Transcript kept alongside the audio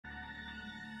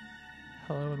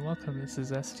Hello and welcome, this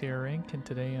is STR Rank, and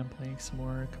today I'm playing some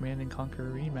more Command &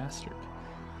 Conquer Remastered.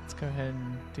 Let's go ahead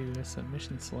and do a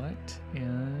submission select,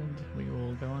 and we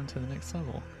will go on to the next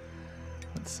level.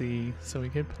 Let's see, so we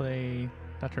could play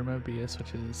Dr. Mobius,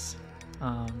 which is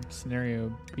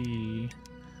scenario B.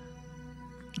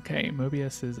 Okay,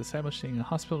 Mobius is establishing a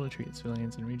hospital to treat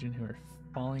civilians in a region who are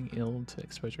falling ill to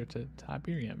exposure to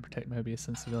Tiberium. Protect Mobius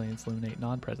and civilians, eliminate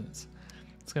non-presence.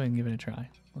 Let's go ahead and give it a try.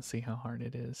 Let's see how hard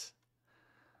it is.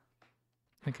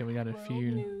 Okay, we got a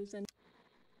few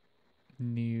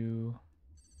new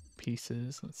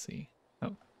pieces. Let's see.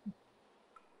 Oh.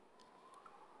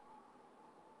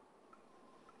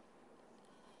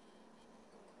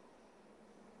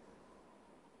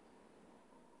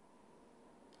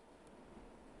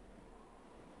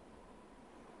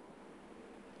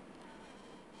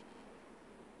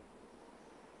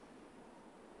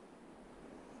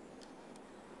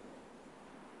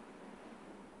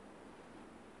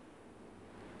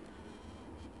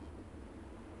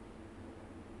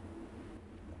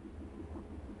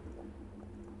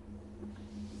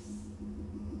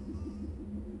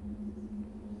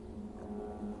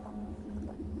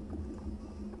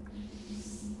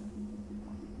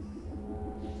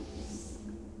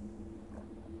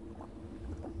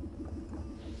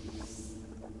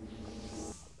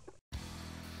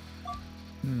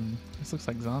 This looks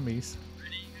like zombies.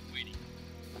 Ready and waiting.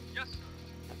 Yes, sir.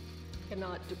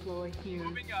 Cannot deploy here.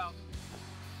 Moving out.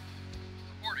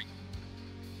 Reporting.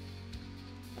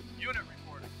 Unit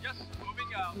reporting. Yes,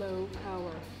 moving out. Low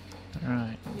power.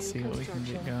 Alright, let's see what we can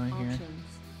get going here.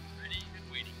 Ready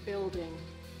and waiting. Building.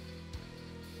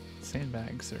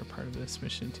 Sandbags are part of this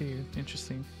mission too.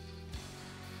 Interesting.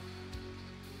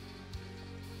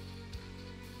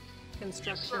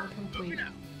 Construction Yes, sir. complete. Moving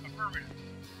out. Affirmative.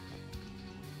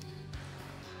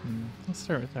 Let's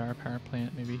start with our power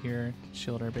plant, maybe here,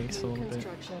 shield our base a New little bit.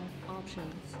 construction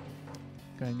options.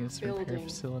 Go ahead and get this repair Building.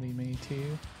 facility made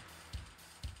too.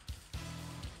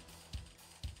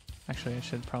 Actually, I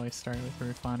should probably start with the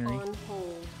refinery. On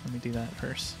hold. Let me do that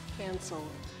first. Cancel.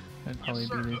 That'd probably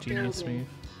sir. be the genius Building. move.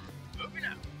 Moving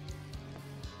out.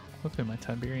 Hopefully my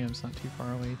Tiberium's not too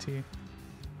far away too.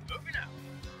 Moving out.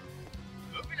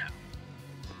 Moving out.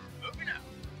 Moving out.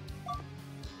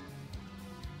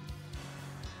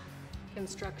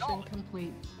 Construction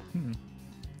complete.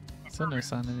 Still no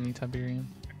sign of any Tiberium.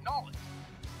 Acknowledge.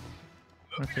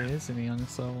 What if there is any on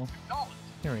this level? Acknowledge.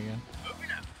 There we go.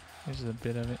 Moving out. There's a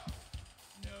bit of it.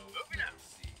 Moving out.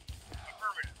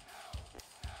 Affirmative.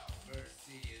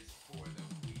 Mercy is for the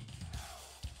weak.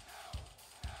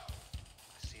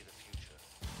 See the future.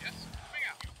 Yes, moving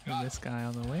out. Move this guy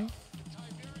on the way.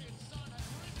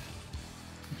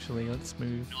 Actually, let's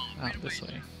move out this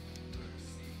way.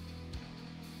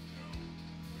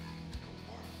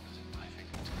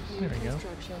 New There we go.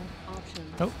 construction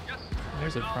options. Oh, Yes.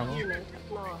 there's a problem. Unit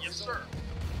lost. Yes, sir.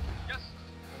 Yes,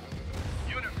 sir.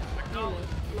 Unit acknowledge.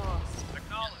 Unit lost.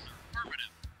 Acknowledge.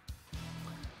 Affirmative.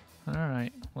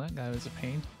 Alright, well that guy was a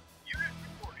pain. Unit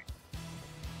reporting.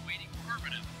 Waiting.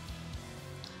 Affirmative.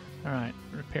 Alright,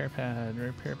 repair pad,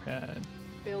 repair pad.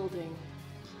 Building.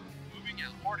 Moving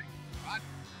out. Reporting. Roger.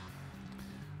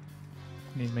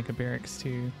 Need to make a barracks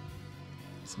too.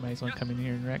 Somebody's want to come in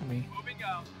here and wreck me. Moving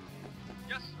out.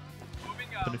 Yes, sir. Moving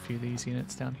out. Put a few of these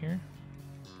units down here.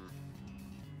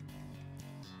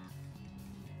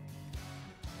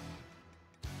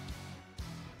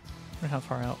 Or how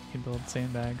far out we can build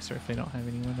sandbags, or if they don't have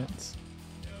any limits.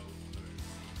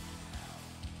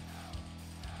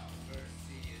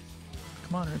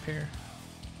 Come on, repair.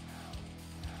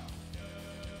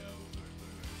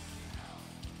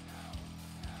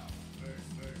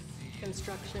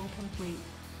 Construction complete.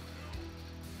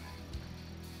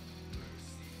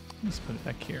 Let's put it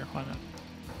back here. Why not?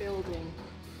 Building.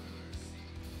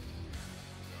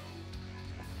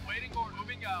 Waiting order.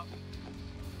 Moving out.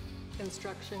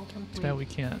 Construction Too complete. bad we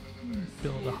can't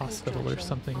build a New hospital or construction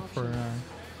something for options. our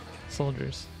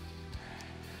soldiers.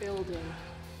 Building.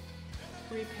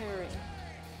 Repairing.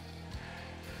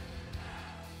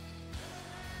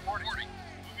 Reporting.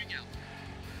 Moving out.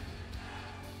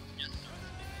 Yes, sir.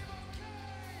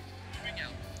 Moving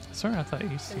out. Sorry, I thought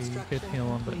you said you could Construction heal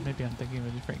them, but complete. maybe I'm thinking of a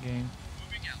different game.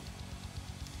 Moving out.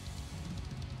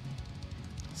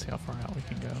 Let's see how far out we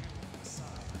can go.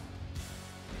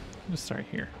 Let's start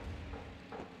here.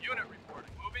 Unit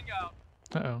reporting. Moving out.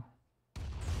 Uh-oh.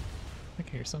 I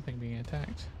can hear something being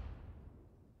attacked.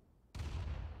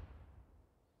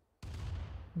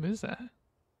 What is that?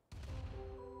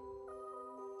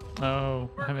 Oh,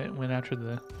 I haven't went after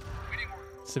the Waiting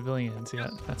order. civilians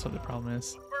yet. That's what the problem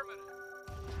is.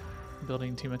 Affirmative.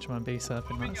 Building too much of my base up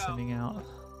and not sending out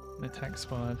An attack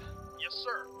squad. Yes,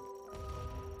 sir.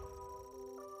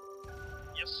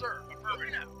 Yes, sir.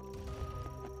 Moving out.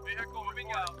 Vehicle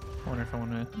moving out. I wonder if I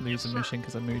want to lose a mission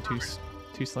because I moved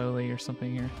too slowly or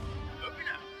something here. Moving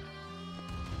out.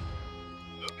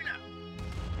 Moving out.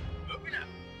 Moving out.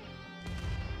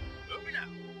 Moving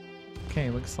out. Okay,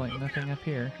 looks like nothing up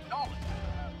here. Knowledge.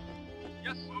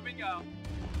 Yes, moving out.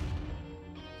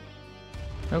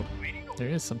 Oh, Waiting order. there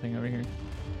is something over here.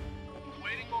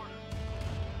 Waiting order.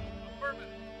 Affirmative.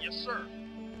 Yes, sir.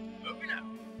 Moving out.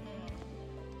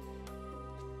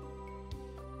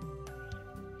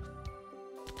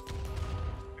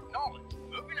 Acknowledge.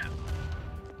 Moving out.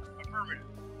 Affirmative.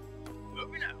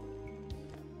 Moving out.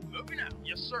 Moving out.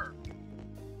 Yes, sir.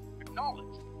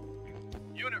 Acknowledge.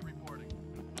 Unit reporting.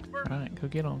 Affirmative. Alright, go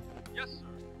get them. Yes, sir.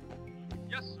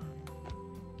 Yes, sir.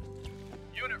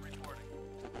 Unit reporting.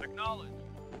 Acknowledge.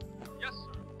 Yes,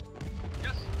 sir.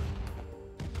 Yes,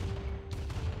 sir.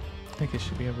 I think it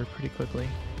should be over pretty quickly.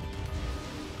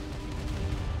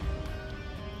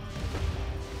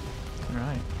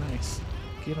 Alright, nice.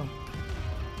 Get them.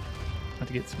 Have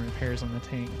to get some repairs on the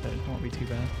tank, but it won't be too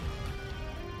bad.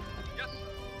 Yes,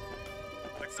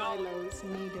 sir. Acknowledge. Silos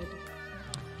needed.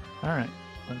 Alright,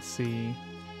 let's see.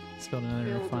 Let's build another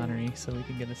Building. refinery so we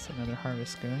can get us another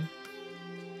harvest going.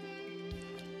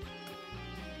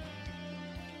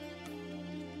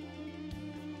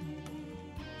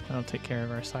 That'll take care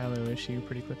of our silo issue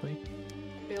pretty quickly.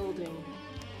 Building.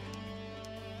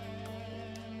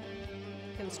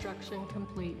 Construction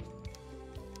complete.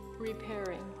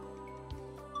 Repairing.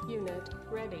 Unit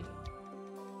ready.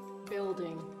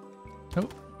 Building. Oh,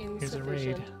 here's a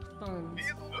raid. Insufficient funds.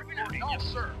 Vehicle reporting. Yes,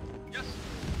 sir. Yes, sir.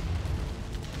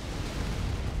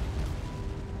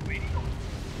 Waiting order.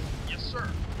 Yes, sir.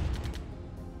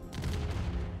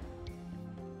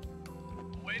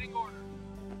 Waiting order.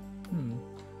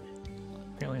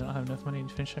 Apparently I don't have enough money to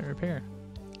finish that repair.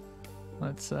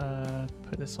 Let's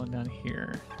put this one down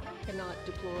here. Cannot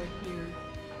deploy here.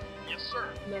 Yes, sir.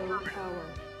 Low Affirmative. power.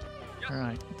 Yes, sir.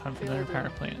 Alright, time for another power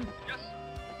Building. plant. Yes,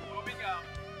 sir. Moving out.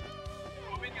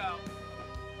 Moving out.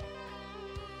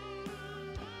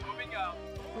 Moving out.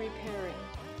 Repairing.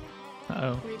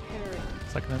 Uh-oh, Repairing.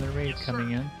 it's like another raid Yes, sir.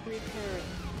 coming in. Repairing.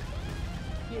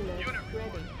 Unit Unit ready.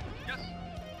 reporting. Yes,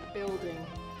 sir. Building.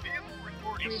 Vehicle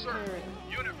reporting. Yes, sir. Repairing.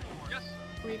 Unit report. Yes,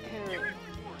 sir. Repairing. Unit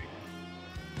reporting.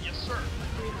 Yes, sir.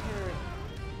 Repairing.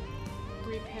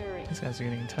 Repairing. These guys are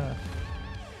getting tough.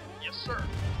 Yes, sir.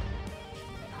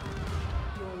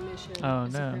 Your mission Oh,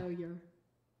 is no. a failure.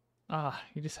 Ah,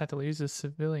 you just have to lose the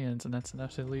civilians and that's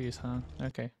enough to lose, huh?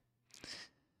 Okay.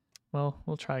 Well,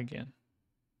 we'll try again.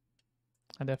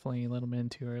 I definitely let them in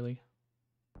too early.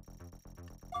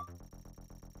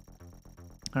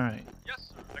 Alright, Yes,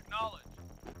 sir. Acknowledge.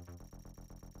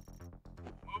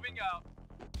 Moving out.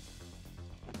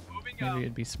 Moving out. maybe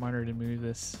it'd be smarter to move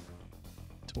this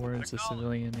towards the Acknowledge.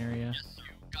 civilian area Yes, you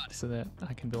got it. so that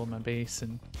I can build my base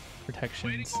and Waiting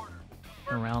protections order.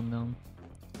 Affirmative. around them.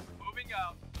 Moving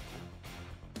out.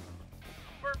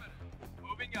 Affirmative.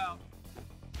 Moving out.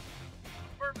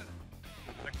 Affirmative.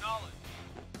 Acknowledge.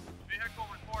 Vehicle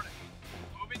reporting.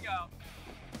 Moving out.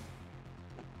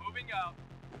 Moving out.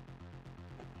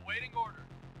 Awaiting order.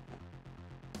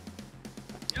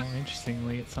 Yes, Oh,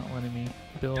 interestingly, it's not letting me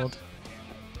build.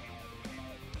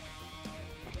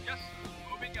 yes,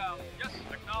 moving out. Yes,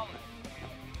 acknowledge.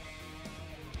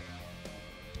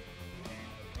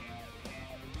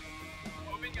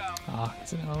 Moving out. Ah,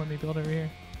 is it not letting me build over here?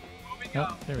 Moving Oh,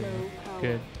 out. there we go. Low power.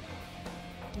 Good.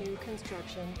 New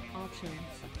construction options.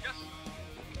 Yes,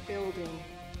 Building.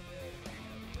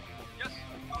 yes,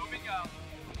 moving out.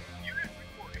 Unit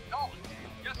report acknowledged.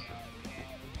 Yes, sir.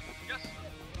 Yes, sir.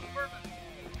 Affirmative.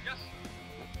 Yes,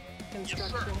 sir. Yes, sir.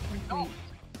 Construction complete. Acknowledged.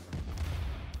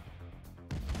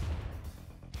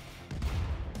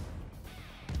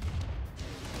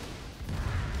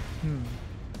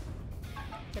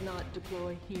 Cannot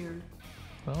deploy here.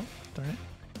 Well, darn it.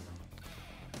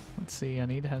 Let's see, I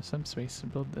need to have some space to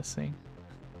build this thing.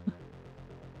 I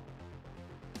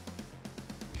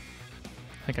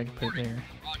think I can put it there.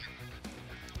 Roger.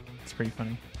 It's pretty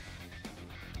funny.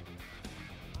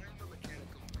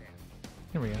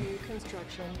 Here we go. New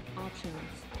construction options.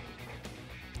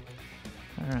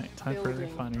 Alright, time for a Building.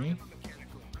 refinery.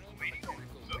 Waiting order.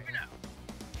 Moving out.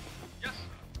 Yes,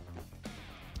 sir.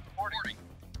 Reporting.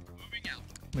 Moving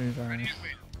out. Move our Waiting.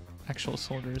 actual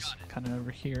soldiers kind of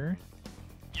over here.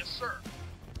 Yes, sir.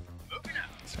 Moving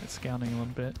out. Start scouting a little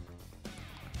bit.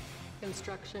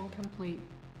 Construction complete.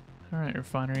 Alright,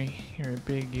 refinery, you're a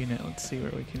big unit. Let's see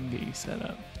where we can get you set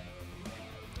up.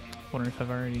 Wonder if I've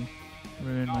already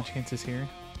ruined my chances here.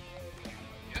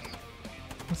 Yes.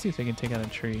 Let's see if they can take out a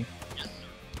tree.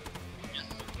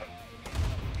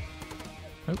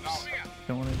 Oops.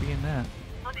 Don't want to be in that.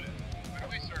 Affirmative. Right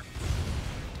away, sir.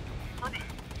 Affirmative.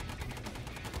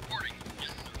 Reporting. Yes,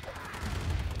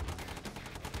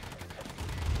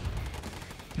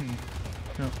 sir.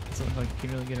 No, doesn't look like you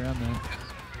can really get around that. Yes,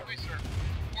 right away, sir.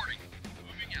 Reporting.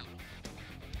 Moving out.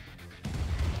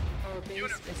 Our base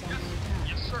Unit. is Yes. under attack.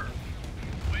 Yes, sir.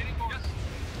 Waiting orders.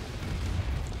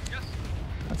 Yes. Yes.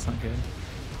 That's not good.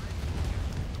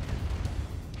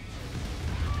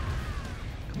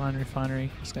 Come on,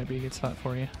 refinery. This gotta be a good spot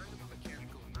for you.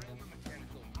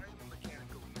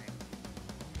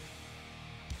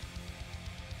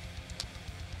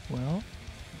 Well,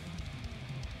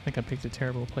 I think I picked a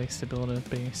terrible place to build a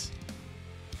base.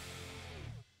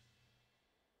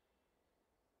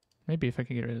 Maybe if I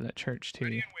could get rid of that church too,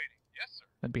 Ready and waiting. Yes, sir.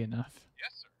 that'd be enough.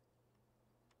 Yes, sir.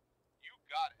 You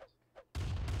got it.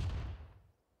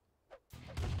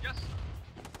 Yes,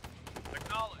 sir.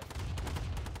 Acknowledge.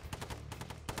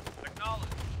 Acknowledge.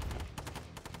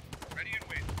 Ready and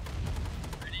waiting.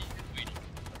 Ready and waiting.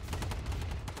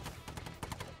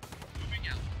 Moving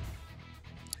out.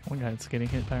 One guy's getting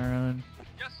hit by our own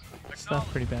Yes, sir.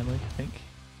 stuff pretty badly, I think.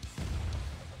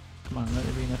 Come on, let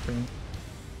there be enough room.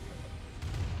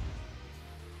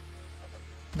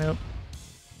 Nope.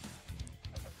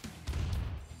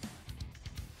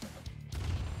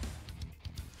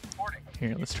 Reporting.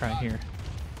 Here, let's try it here.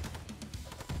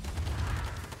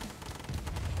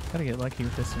 Gotta get lucky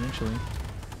with this eventually.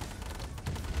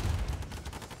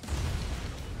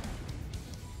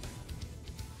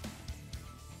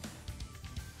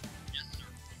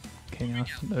 Okay, now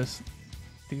those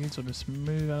dudes will just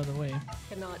move out of the way.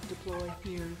 Cannot deploy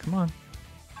here. Come on.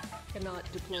 Cannot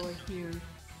deploy here.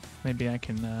 Maybe I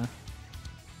can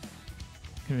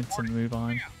convince them to move on.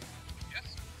 Moving out. Yes,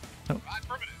 sir. Oh,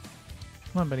 Affirmative.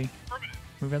 come on, buddy. Affirmative.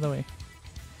 Move out of the way.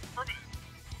 Affirmative.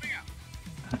 Moving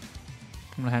out.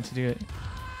 I'm gonna have to do it.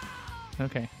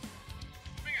 Okay,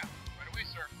 Moving out. Right away,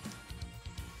 sir.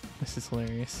 this is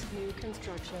hilarious. New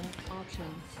construction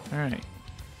options. Alright.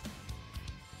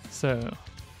 So,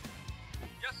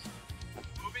 Yes, sir.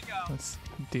 Moving out. let's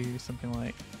do something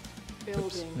like... Oops,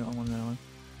 Building. we don't want that one.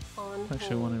 On I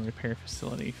actually want a hold. repair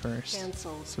facility first,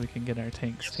 Cancelled. so we can get our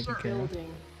tanks Yes, taken sir. care of.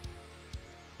 Building.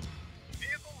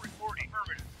 Vehicle reporting.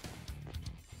 Affirmative.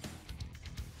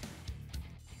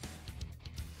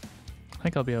 I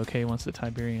think I'll be okay once the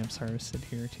Tiberium's harvested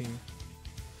here too.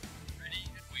 Ready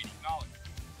and waiting. Knowledge.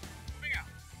 Moving out.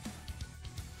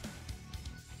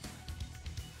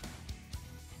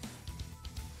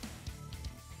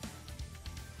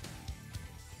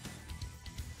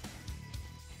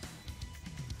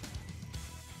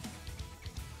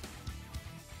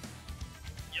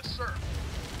 Yes, sir.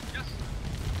 Yes, sir.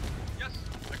 Yes,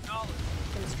 sir. Acknowledge.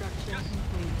 Construction Yes.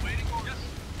 complete. Waiting orders.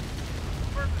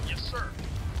 Affirmative. Yes, sir.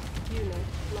 Unit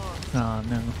lost. Oh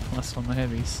no, lost all my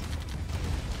heavies.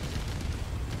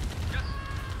 Yes.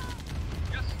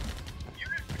 Yes.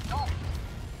 Unit acknowledged.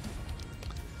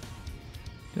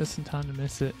 Just in time to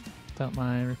miss it without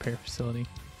my repair facility.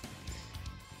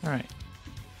 Alright.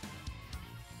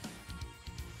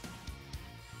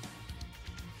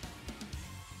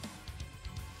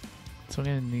 So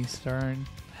again, these darn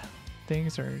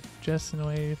things are just in a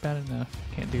way bad enough.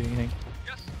 Can't do anything.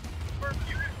 Yes. Affirmative.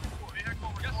 Unit report.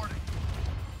 Vehicle reporting.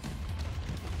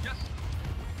 Yes.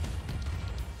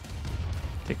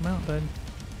 Take them out, bud.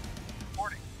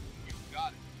 Reporting. You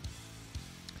got it.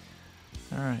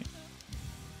 Alright.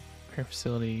 Repair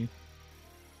facility.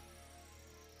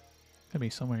 Gotta be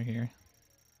somewhere here.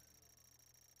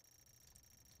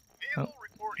 Vehicle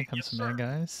reporting. Here comes Yes, some sir. bad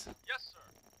guys. Yes,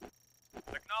 sir.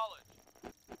 Acknowledge.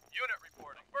 Unit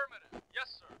reporting. Affirmative.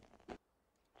 Yes, sir.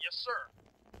 Yes, sir.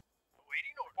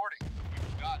 Awaiting reporting.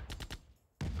 You got it.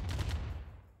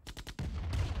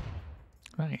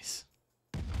 Nice.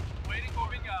 Waiting,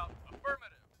 moving out.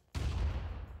 Affirmative.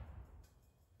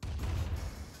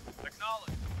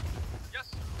 Acknowledge. Yes,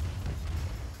 sir.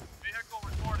 Vehicle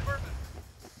reporting. Affirmative.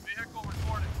 Vehicle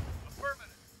reporting.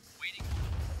 Affirmative. Waiting.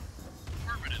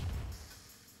 Affirmative.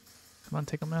 Come on,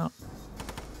 take them out.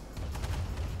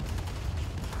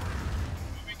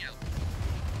 Moving out.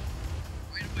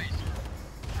 Right away, sir.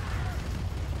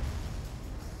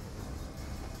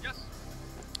 Yes,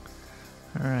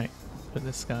 sir. Alright. Put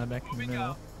this guy back in the Moving middle.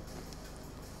 out.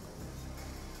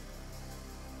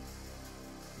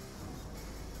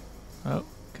 Oh,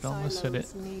 could almost hit it.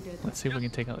 Silos needed. Let's see if we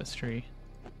can take out this tree.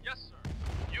 Yes, sir.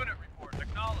 Unit report.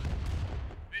 Acknowledge.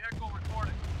 Vehicle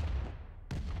reporting.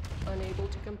 Unable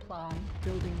to comply.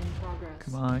 Building in progress.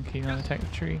 Come on, can you not Yes. attack the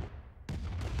tree?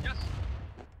 Yes,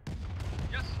 sir.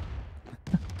 Yes,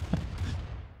 sir.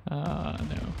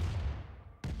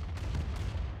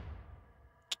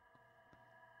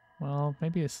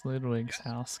 Maybe this Ludwig's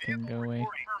house can go away.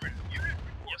 Affirmative. Unit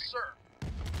reporting. Yes, sir.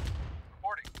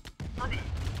 Reporting. Affirmative.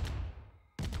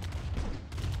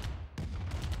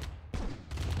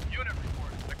 Unit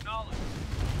reporting. Acknowledged.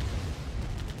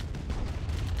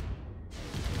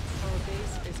 Our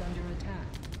base is under attack.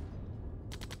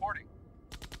 Reporting.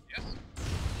 Yes.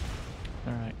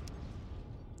 Alright.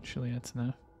 Surely that's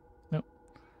enough. Nope.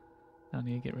 Now I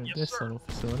need to get rid of Yes, this sir. little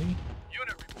facility.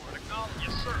 Unit report. Acknowledged.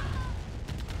 Yes, sir.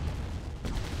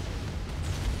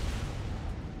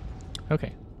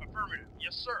 Okay. Affirmative.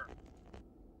 Yes, sir.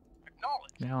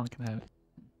 Acknowledged. Now I can have it.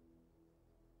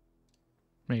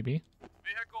 Maybe.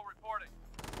 Vehicle reporting.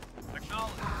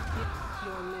 Acknowledged.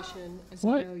 Your mission is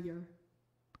What? a failure.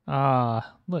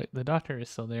 Ah, look, the doctor is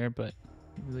still there, but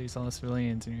you lose all the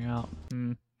civilians and you're out.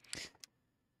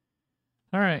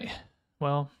 Alright.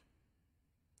 Well,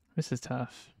 this is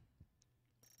tough.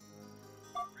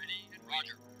 Ready and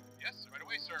Roger. Yes, right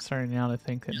away, sir. Starting now to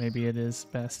think that maybe it is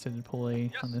best to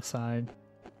deploy on this side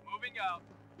Moving out.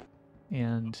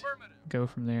 and Affirmative. go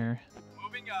from there.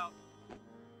 Moving out.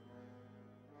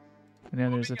 I know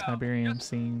there's a Moving out. Tiberium Yes.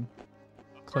 scene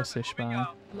close-ish Moving by,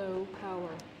 out. Low power.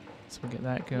 so we'll get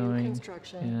that New going,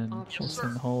 construction and we'll options.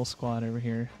 send the whole squad over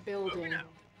here. Building. Moving out.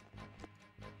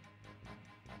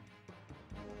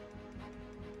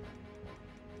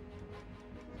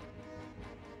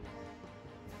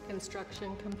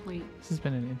 Construction complete. This has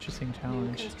been an interesting New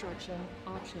challenge. construction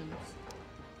options.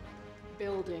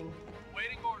 Building.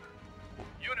 Waiting order.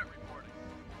 Unit reporting.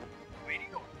 Waiting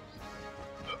orders.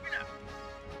 Moving out.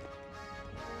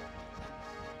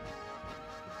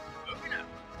 Moving out.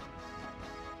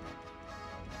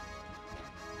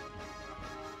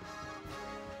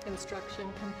 Construction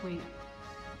complete.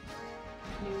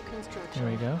 New construction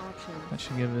There we go. options. That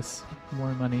should give us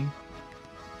more money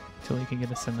until we can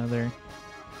get us another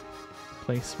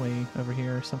place way over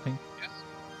here or something. Yes.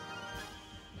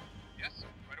 Yes.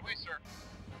 Right away, sir.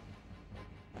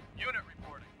 Unit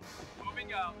reporting.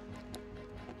 Moving out.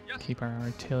 Yes. Keep our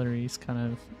artilleries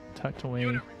kind of tucked away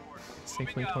Unit reporting. safely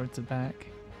Moving out. towards the back.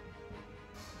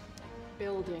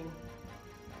 Building.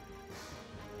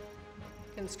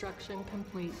 Construction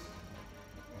complete.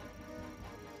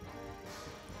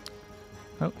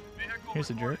 Oh, Vehicle here's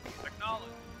a jerk. reporting.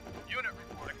 Acknowledged. Unit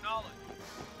report. Acknowledged.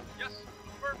 Yes.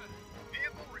 Affirmative.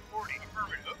 Vehicle reporting.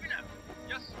 Affirmative. Moving out.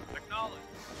 Yes. Acknowledged.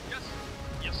 Yes.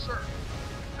 Yes, sir.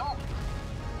 Acknowledged.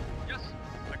 Yes.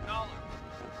 Acknowledged.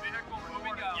 Vehicle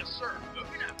moving out. Yes, sir.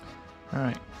 Moving out.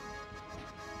 Alright.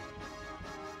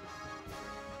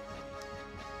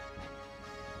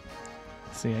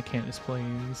 See, I can't display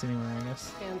these anywhere, I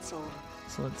guess. Cancel.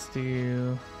 So let's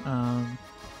do, I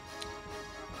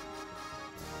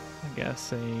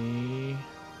guess a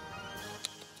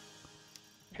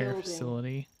air Building.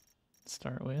 facility to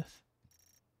start with.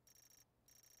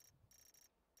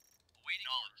 Waiting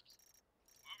orders.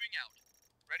 Moving out.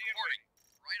 Ready and reporting.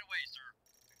 Right away, sir.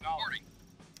 Reporting.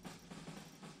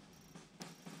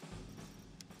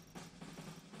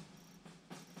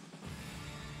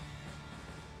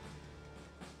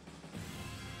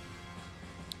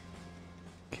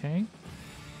 Okay.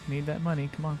 Need that money,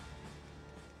 come on.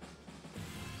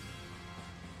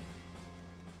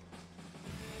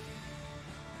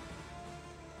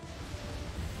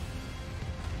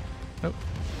 Oh,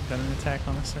 got an attack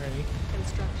on us already.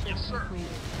 Construction Yes, sir. complete.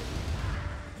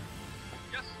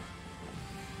 Yes.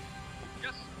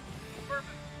 Yes. Affirmative.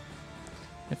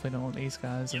 Definitely don't want these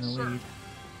guys in Yes, the sir. lead.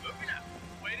 Moving out.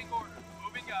 Waiting order.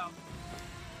 Moving out.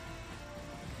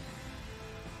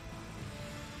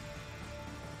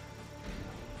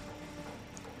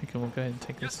 Okay, we'll go ahead and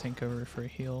take this Yes. tank over for a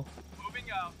heal. Moving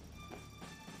out.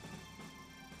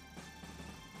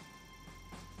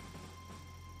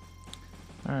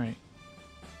 Alright,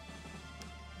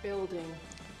 Building.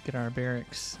 get our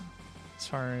barracks as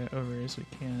far over as we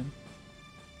can.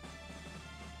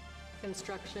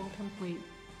 Construction complete.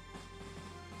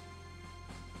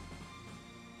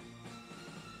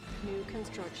 New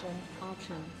construction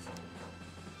options.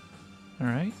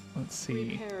 Alright, let's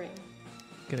see. Repairing.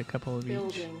 Get a couple of each.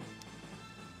 Building.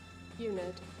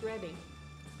 Unit ready.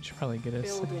 Should probably get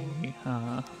us Building.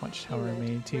 a watchtower Unit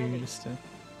made too, ready. just to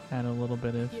add a little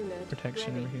bit of Unit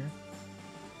protection ready. over here.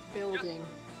 Building.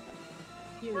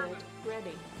 Unit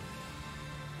ready.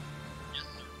 Yes,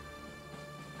 sir.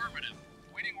 Affirmative.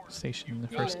 Waiting order. Station the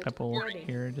Unit first couple ready.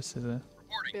 here just as a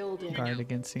Reporting. Building. guard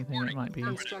against anything that might be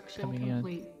Construction coming in.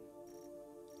 complete.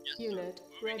 Yes, sir. Unit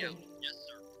Moving ready. out. Yes,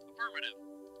 sir. Affirmative.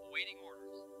 Waiting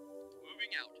orders. Moving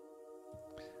out.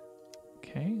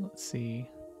 Okay, let's see.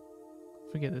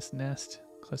 If we get this nest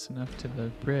close enough to the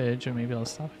bridge, or maybe I'll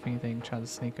stop if anything tries to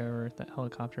sneak over that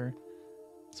helicopter.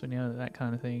 So we know that that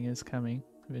kind of thing is coming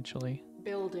eventually.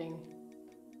 Building.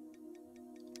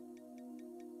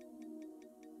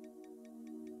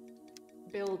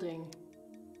 Building.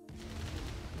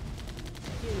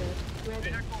 Unit ready.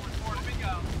 Vehicle report moving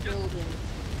out. Yes. Building.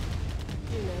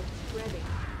 Unit ready.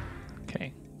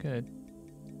 Okay, good.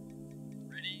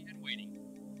 Ready and waiting.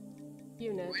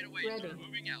 Unit Right away, ready. sir.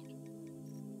 Moving out.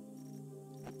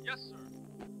 Yes, sir.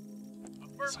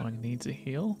 Affirmative. Someone needs a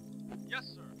heal. Yes,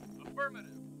 sir. Affirmative.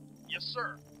 Yes,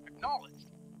 sir. Acknowledged.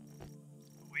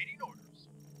 Awaiting orders.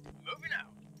 Moving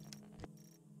out.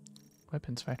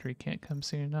 Weapons factory can't come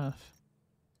soon enough.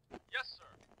 Yes,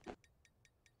 sir.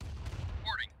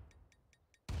 Reporting.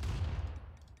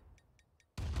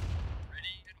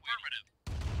 Ready and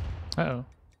affirmative. Uh-oh.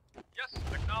 Yes,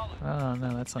 acknowledged. Oh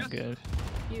no, that's not Yes, good.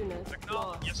 Unit Acknowledged.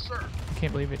 lost. Yes, sir. I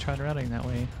can't believe it tried routing that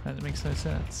way. That makes no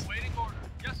sense. Waiting order.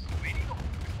 Yes, waiting order.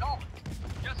 Acknowledged.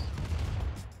 Yes, sir.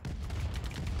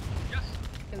 Yes,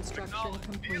 sir. Construction Acknowledged.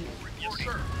 complete. Vehicle reporting. Yes,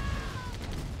 sir.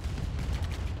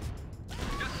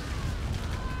 Yes, sir.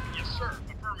 Yes, sir.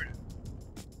 Affirmative.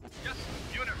 Yes,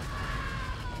 sir. Unit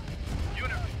reporting.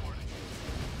 Unit reporting.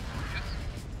 Yes, sir.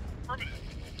 Affirmative.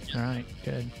 Yes, All right,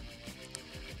 good.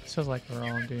 This feels like we're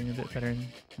all doing a bit better than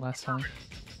last time.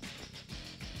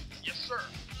 Yes, sir.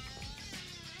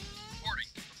 Reporting.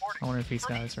 Reporting. I wonder if these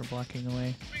guys are blocking the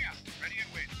way. Moving out. Ready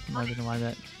and waiting. Might have been why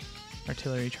that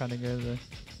artillery tried to go the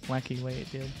wacky way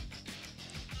it did.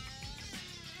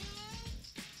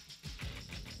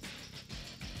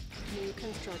 New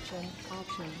construction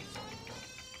options.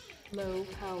 Low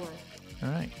power. All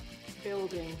right,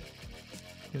 Building.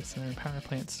 get us another power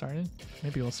plant started.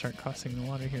 Maybe we'll start crossing the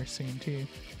water here soon too.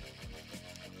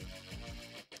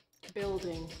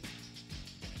 Building.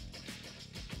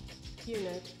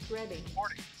 Unit ready.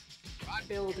 Reporting. Roger.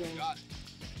 Building. Got it.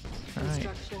 All right,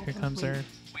 Construction here comes our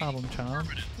complete. problem child.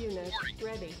 Affirmative. Unit Reporting.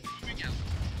 ready. Moving out.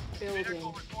 Building.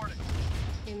 Vehicle reporting.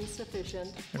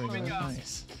 Insufficient There we go. funds.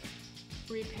 Nice.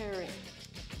 Repairing.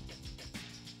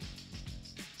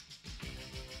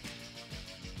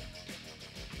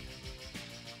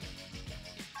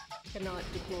 Cannot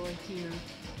deploy here.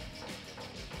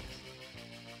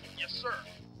 Yes, sir.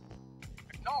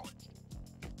 Acknowledged.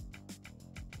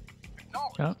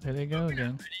 Acknowledged. Oh, there they go Moving out.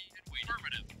 again. Ready and waiting.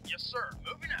 Affirmative. Yes, sir.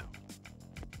 Moving out.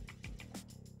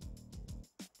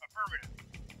 Affirmative.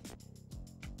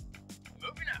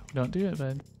 Moving out. Don't do it,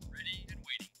 bud. Ready and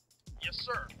waiting. Yes,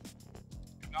 sir.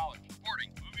 Acknowledged. Reporting.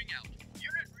 Moving out.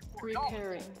 Unit report.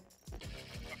 Repairing.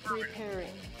 Affirmative.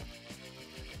 Repairing.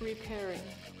 Repairing.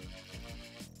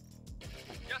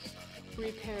 Yes, sir.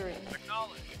 Repairing.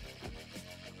 Acknowledged.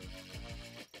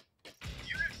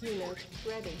 Unit Unit reporting.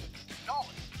 ready.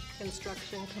 Acknowledged.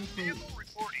 Construction complete. Vehicle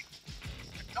reporting.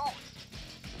 Acknowledged.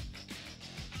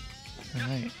 All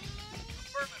right,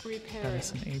 Affirmative. got Repairing.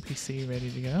 us an APC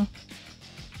ready to go.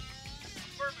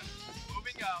 Affirmative.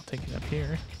 Moving out. Take it up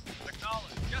here.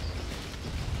 Acknowledged. Yes, sir.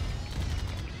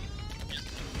 Yes,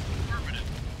 sir. Affirmative.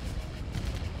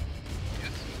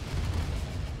 Yes, sir.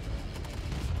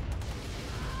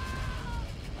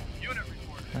 Unit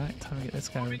reporting. All right, time to get this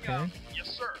guy Moving repaired. out. Yes,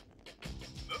 sir.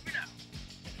 Moving out.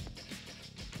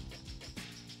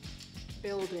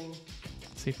 Building.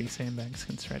 See if these sandbags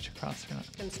can stretch across or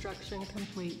not. Construction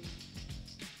complete.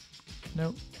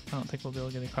 Nope, I don't think we'll be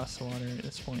able to get across the water at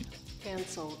this point.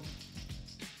 Cancelled.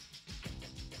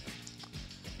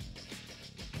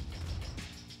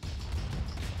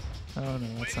 Oh no,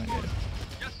 that's not good.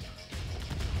 Yes,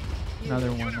 sir. Another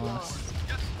Unit one lost. lost.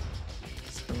 Yes,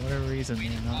 sir. So for whatever reason,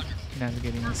 they're not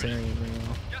navigating this area very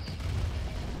well. Yes, sir.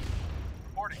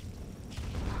 Reporting.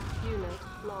 Unit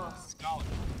lost. Acknowledged.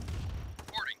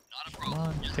 Reporting. Not a Come problem.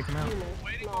 on, Yes, take them out. Unit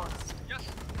Waiting lost. Yes,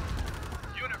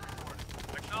 sir. Unit reporting.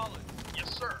 Acknowledged.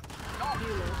 Yes, sir. Acknowledged.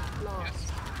 Unit lost.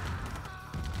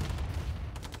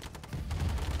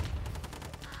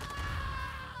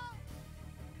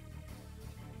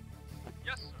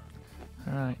 Yes,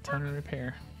 sir. Alright, time to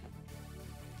repair.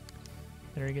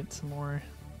 Better get some more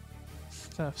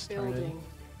stuff started. Building.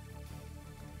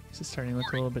 This is starting to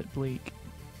look a little bit bleak.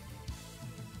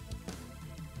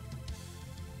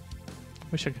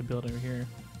 Wish I could build over here.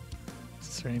 This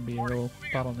is starting to be a real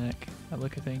bottleneck. I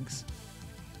look at things.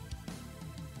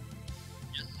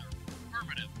 Yes, sir.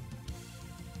 Affirmative.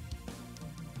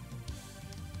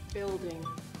 Building.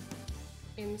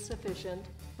 Insufficient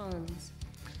funds.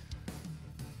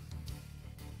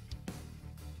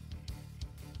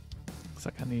 Looks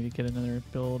like I need to get another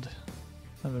build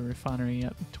of a refinery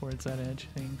up towards that edge of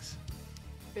things.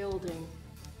 Building.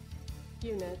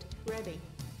 Unit ready.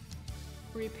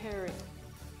 Repairing.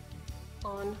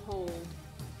 On hold.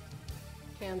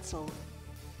 Cancel.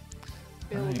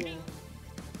 Alright. Building.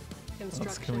 What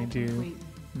else can Construction we do? complete.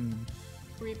 Hmm.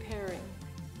 Repairing.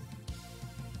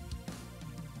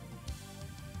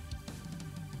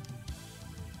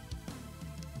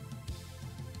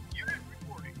 Unit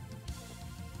reporting.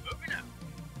 Moving out.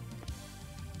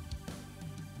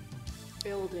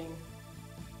 Building.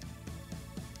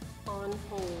 On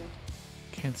hold.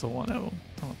 Cancel one of them.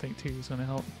 I don't think 2 is going to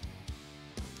help.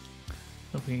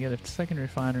 If we can get a second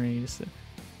refinery just a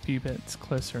few bits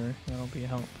closer, that'll be a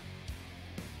help.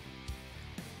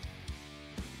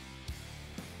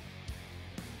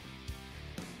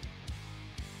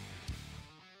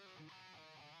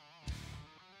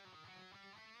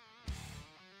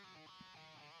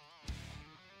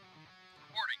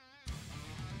 Reporting.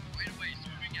 Right away,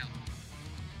 moving out.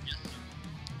 Yes, sir.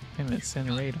 I haven't sent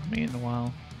a raid on me in a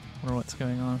while. Wonder what's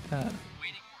going on with that.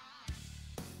 Waiting order.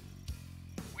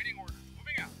 Waiting order.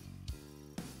 Moving out.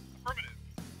 Affirmative.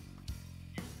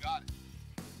 You got it.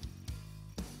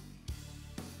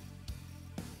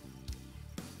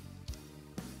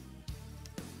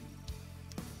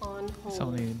 On Still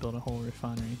hold. need to build a whole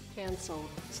refinery. Cancelled.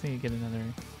 Just need to get another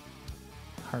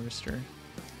harvester.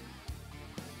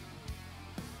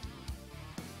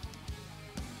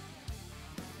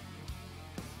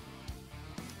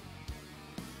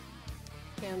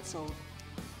 Cancelled.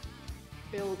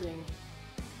 Building.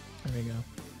 There we go.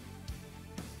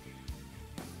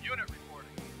 Unit reporting.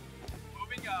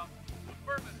 Moving out.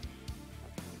 Affirmative.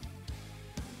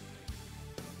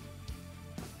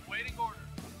 Waiting order.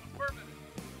 Affirmative.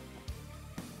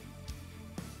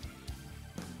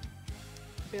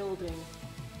 Building.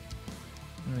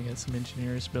 I'm gonna get some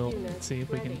engineers built and Unit see if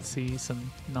we ready. can see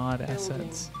some nod Building.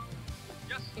 assets.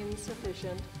 Yes.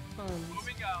 Insufficient funds.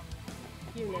 Moving out.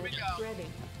 Unit Moving out. ready.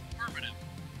 Affirmative.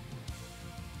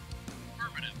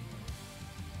 Affirmative.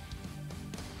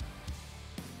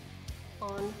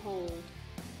 On hold.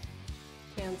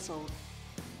 Cancelled.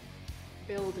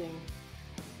 Building.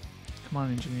 Come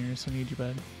on, engineers, I need you,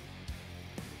 bud.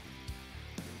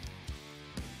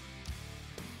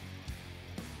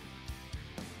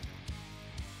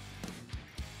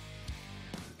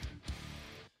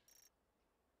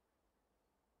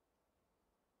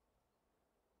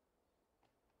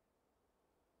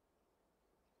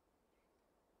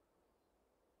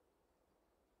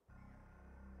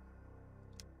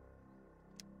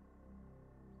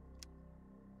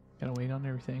 Gotta wait on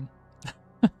everything.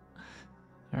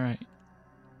 Alright.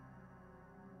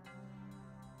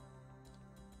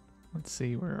 Let's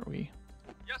see, where are we?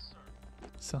 Yes, sir.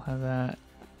 Still have that.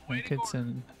 I Waiting could order.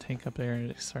 send a tank up there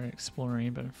to start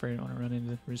exploring, but I'm afraid I want to run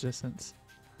into resistance.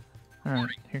 Alright,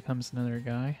 Reporting. here comes another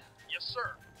guy. Yes,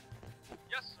 sir.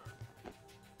 Yes, sir.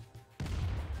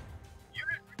 Unit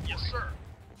reporting. Yes, sir.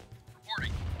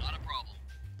 Reporting. Not a problem.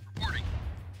 Reporting.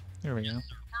 There we Yes, go.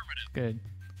 sir. Affirmative. Good.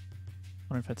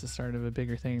 Wonder if that's the start of a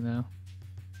bigger thing, though.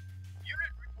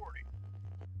 Unit reporting.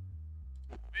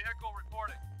 Vehicle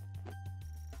reporting.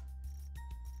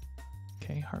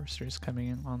 Okay, harvester's coming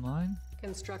in online.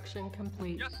 Construction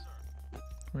complete. Yes, sir.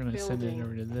 We're gonna send it Building.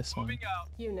 over to this one. Moving out.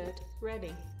 Unit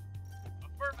ready.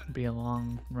 Affirmative. Be a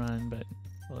long run, but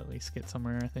we'll at least get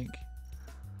somewhere, I think.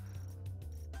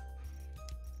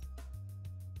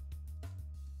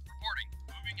 Reporting.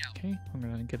 Moving out. Okay, I'm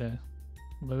gonna get a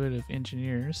load of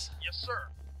engineers. Yes, sir.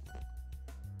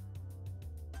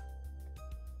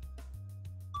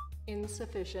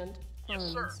 Insufficient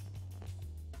Yes, funds. sir.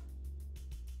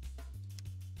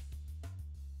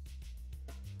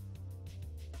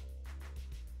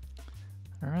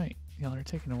 Alright, y'all are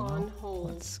taking a while. On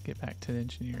hold. Let's get back to the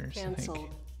engineers, I think. Cancelled.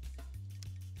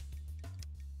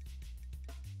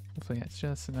 Hopefully that's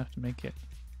just enough to make it.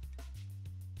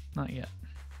 Not yet.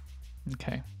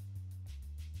 Okay.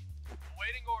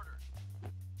 Awaiting order.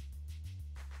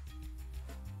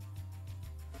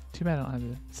 Too bad I don't have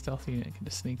a stealth unit that can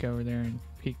just sneak over there and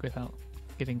peek without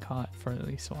getting caught for at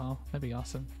least a while. That'd be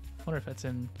awesome. Wonder if that's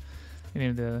in any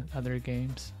of the other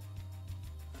games.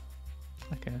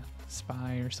 Like a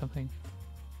spy or something.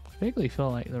 I vaguely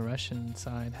feel like the Russian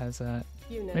side has that.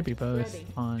 Unit Maybe both ready.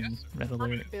 on Yes, sir. Red Alert.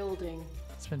 Affirmative. Building.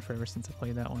 It's been forever since I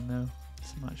played that one though,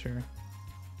 so I'm not sure.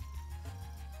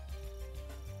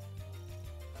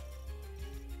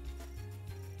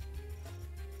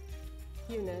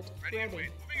 Unit Ready and ready.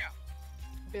 wait. Moving out.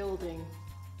 Building.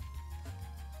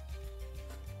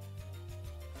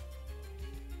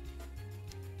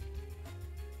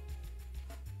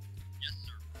 Yes,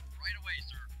 sir. Right away,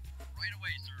 sir. Right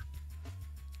away, sir.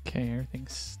 Okay,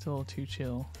 everything's still too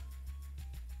chill.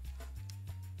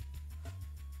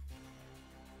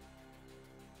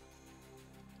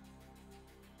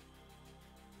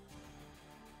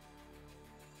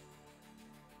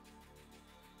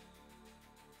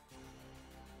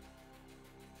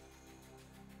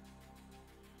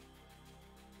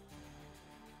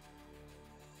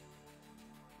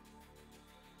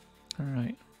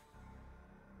 Alright.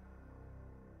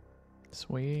 Just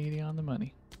waiting on the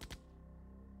money.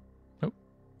 Oh.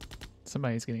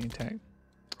 Somebody's getting attacked.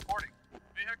 Reporting.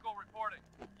 Vehicle reporting.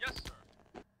 Yes,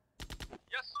 sir.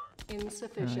 Yes, sir.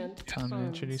 Insufficient Alright, time to funds.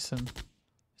 introduce some Our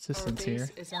assistance base here.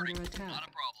 is under Not attack.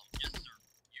 a problem. Yes, sir.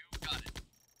 You got it.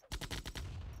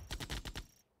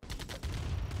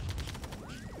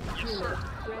 Yes, Unit sir.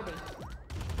 ready.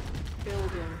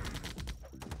 Building.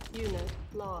 Unit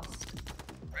lost.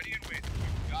 Ready and waiting.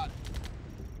 You got it.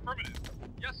 Affirmative.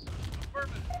 Yes, sir.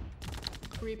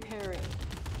 Affirmative. Repairing.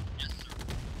 Yes, sir.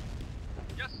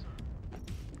 Yes,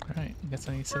 sir. Alright, I guess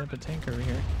I need to set up a tank over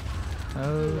here.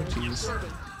 Oh, Unit jeez. ready.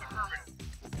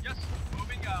 Affirmative. Yes, sir.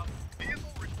 Moving out.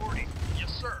 Vehicle reporting.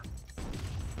 Yes, sir.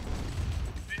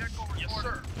 Vehicle reporting. Yes,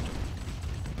 sir.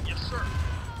 Yes, sir.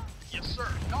 Yes, sir.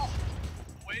 No.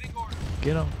 Awaiting orders.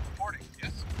 Get him. Reporting.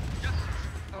 Yes. Yes,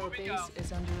 sir. Our Moving base out.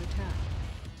 is under attack.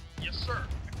 Yes, sir.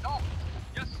 Acknowledged.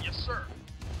 Yes, yes, sir.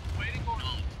 Waiting orders.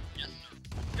 Yes, sir.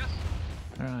 Yes,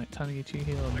 sir. Alright, time to get you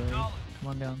healed, buddy. Acknowledged. Come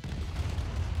on down.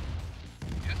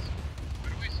 Yes, sir.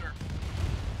 Right away, sir.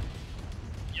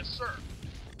 Yes, sir.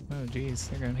 Oh, jeez,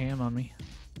 they're going ham on me.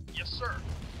 Yes, sir.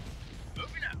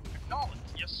 Moving out. Acknowledged.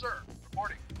 Yes, sir.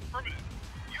 Reporting. Affirmative.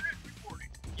 Unit reporting.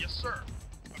 Yes, sir.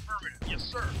 Affirmative. Yes,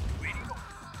 sir. Waiting orders.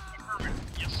 Affirmative.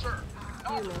 Yes, sir.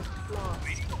 Acknowledged. Unit lost.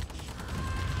 Waiting orders.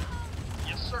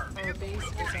 Yes, sir. Our base is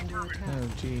Reporting. under Affirmative. Oh,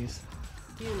 attack. jeez.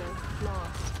 Unit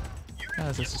lost. Unit.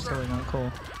 Guys, this Yes, is sir. totally not cool.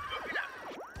 Moving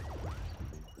out.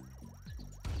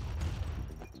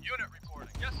 Unit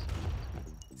reporting. Yes,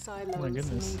 sir. Silos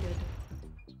goodness. needed.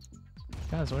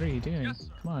 Guys, what are you doing? Yes, sir.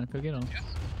 Come on, go get him. Yes,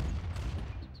 sir.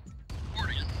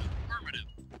 Reporting. Yes, sir. Affirmative.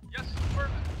 Yes,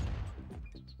 affirmative.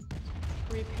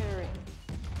 Repairing.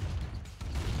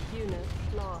 Unit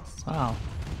lost. Wow,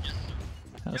 Yes, sir.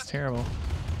 that was Yes. terrible.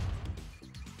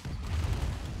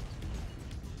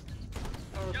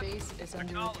 Our Yes, base is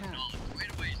under Acknowledged. attack.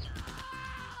 Right away, sir.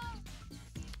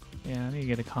 Yeah, I need to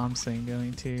get a comms thing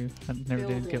going too. I never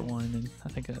did get Building. one, and I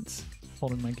think that's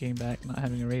holding my game back, not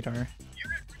having a radar. Unit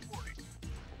reporting.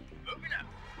 Moving out.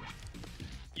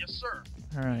 Yes, sir.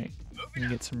 Alright, Moving need to out.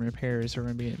 get some repairs or we're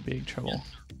gonna be in big trouble. Yes,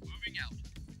 sir. Moving out.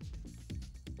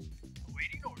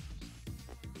 Awaiting orders.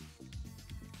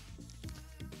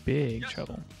 Big Yes, sir.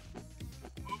 trouble.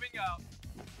 Moving out.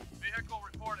 Vehicle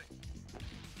reporting.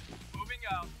 Moving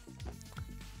out.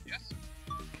 Yes, sir.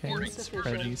 Okay, let's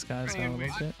spread these guys out a little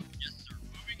bit. Yes, sir.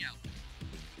 Moving out.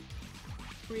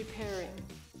 Repairing.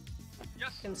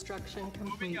 Yes, sir. Construction Moving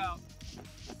complete. out.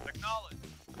 Acknowledged.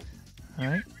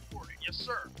 Alright, Reporting. Yes,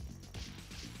 sir.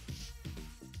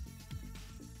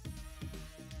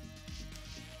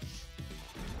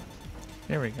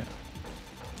 there we go.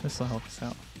 This will help us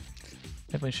out.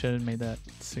 Definitely should have made that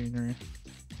sooner.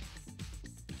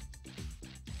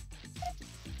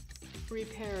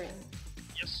 Repairing.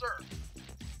 Yes, sir.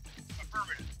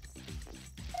 Affirmative.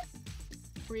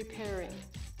 Repairing.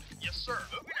 Yes, sir.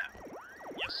 Moving out.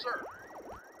 Yes, sir.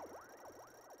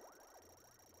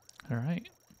 Alright,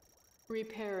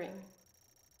 Repairing.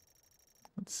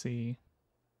 let's see.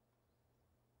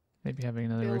 Maybe having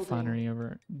another Building. refinery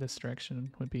over this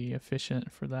direction would be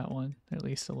efficient for that one, at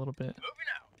least a little bit. Moving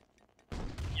out.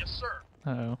 Yes, sir.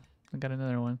 Uh-oh, I got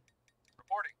another one.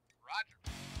 Reporting. Roger.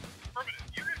 Affirmative.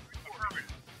 Unit reporting.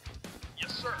 Affirmative.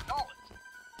 Yes, sir. Acknowledged.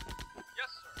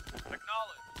 Yes, sir.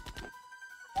 Acknowledged.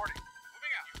 Reporting.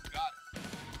 Moving out. You got it.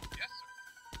 Yes, sir.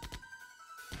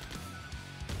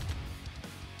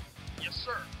 Yes,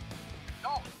 sir.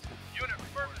 Acknowledged. Unit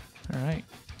affirmative. Alright,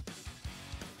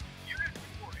 Unit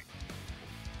reporting.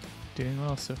 doing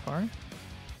well so far.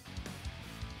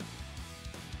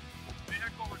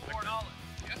 Vehicle report. Acknowledged.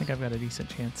 I Yes, think I've got a decent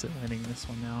chance at winning this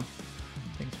one now.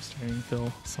 Things are starting to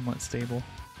feel somewhat stable.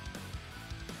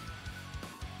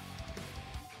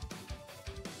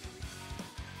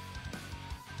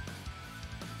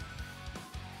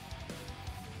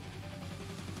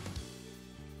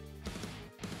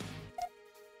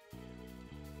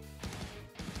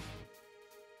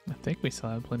 I think we still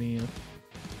have plenty of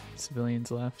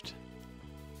civilians left.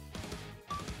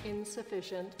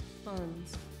 Insufficient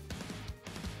funds.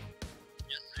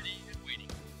 Yes, ready and waiting.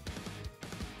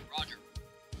 Roger.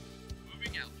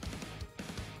 Moving out.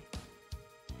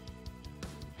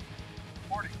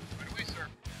 Reporting. Right away,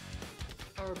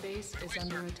 sir. Our base is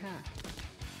under attack.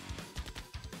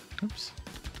 Oops.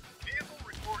 Vehicle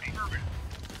reporting. Affirmative.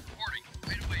 Reporting.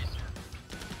 Right away, sir.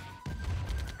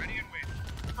 Ready and waiting.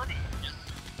 Affirmative. Yes,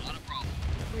 sir. Not a problem.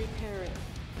 Repairing.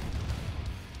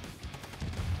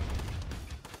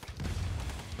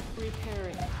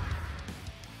 Repairing.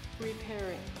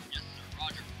 Repairing. Yes, sir.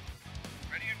 Roger.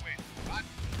 Ready and waiting. Roger.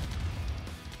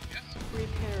 Yes, sir.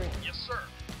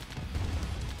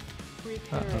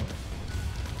 Repairing.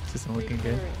 This isn't looking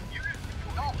good. Repairing. Unit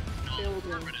acknowledged.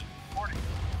 Building. Affirmative. Reporting.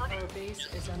 Our Affirmative. base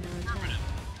Yes, is under attack. affirmative.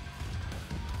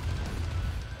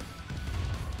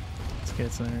 Let's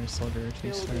get another soldier or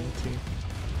two started Building.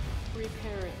 too.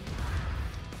 Repairing.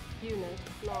 Unit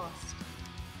lost.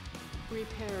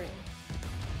 Repairing.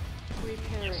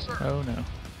 Repairing. Yes, sir. Oh no.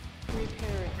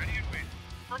 Repairing. Ready and waiting.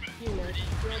 Affirmative. Unit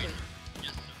ready.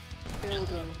 Yes, sir.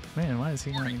 Building. Man, why is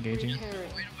he not engaging? Repairing.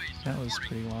 Wait away, sir. That was Reporting.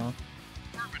 pretty wild.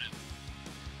 Affirmative.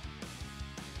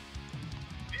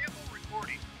 Vehicle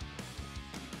reporting.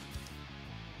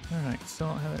 Alright, still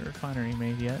don't have that refinery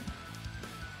made yet.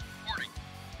 Reporting.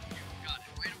 You got it.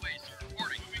 Right away, sir.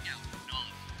 Reporting. Moving out.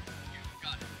 Acknowledged. You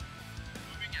got it.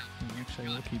 Moving out. And actually,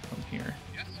 we'll keep them here.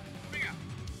 Yes, moving out.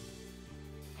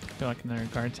 I feel like another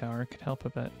guard tower could help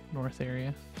up that north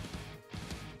area.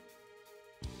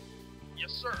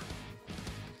 Yes, sir.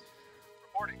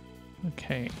 Reporting.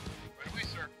 Okay, Right away,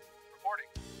 sir. Reporting.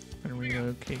 I'm gonna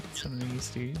relocate some of these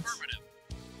dudes. Affirmative.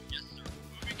 Yes, sir.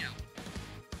 Moving out.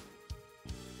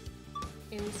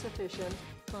 Insufficient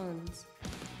funds.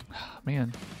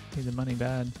 Man, need the money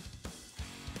bad.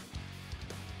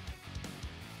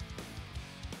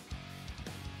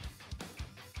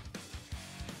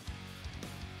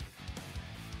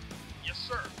 Yes,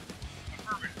 sir.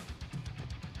 Affirmative.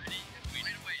 Ready and wait.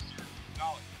 Right away, sir.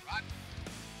 Acknowledged. Roger.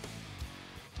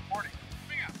 Reporting.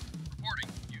 Moving out. Reporting.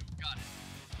 You got it.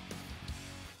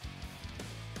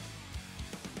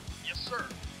 Yes, sir.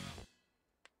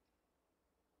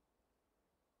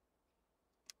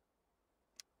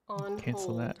 On Cancel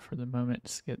hold. that for the moment.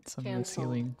 Just get some of the Cancel.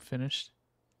 ceiling finished.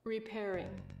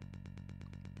 Repairing.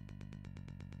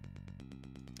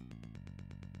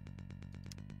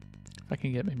 If I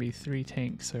can get maybe 3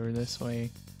 tanks over this way,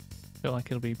 I feel like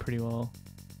it'll be pretty well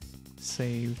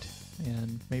saved.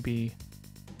 And maybe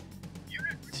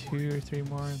Unit 2 or 3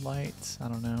 more lights. I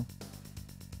don't know.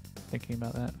 Thinking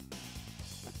about that.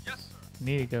 Yes, sir.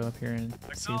 Need to go up here and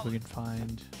see if we can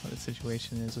find what the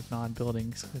situation is with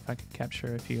non-buildings. If I could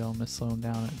capture a few elements, slow them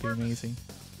down, it'd be amazing.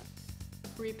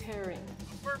 Repairing.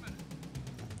 Affirmative.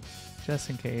 Just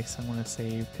in case, I want to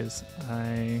save because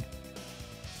I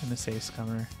am a save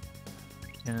scummer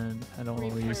and I don't want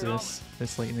to lose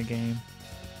this late in the game.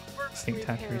 Just think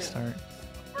time to Repairing. restart.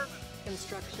 Affirmative.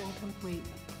 Construction complete.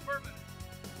 Affirmative.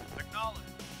 Acknowledged.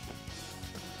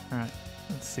 Alright,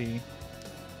 let's see.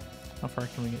 How far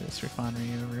can we get this refinery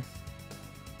over?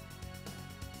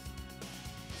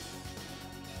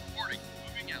 Reporting.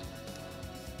 Moving out.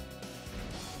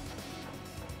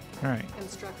 Alright,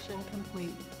 Construction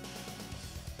complete.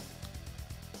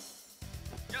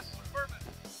 Yes, affirmative.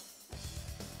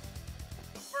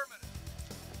 Affirmative.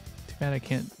 too bad I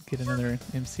can't get another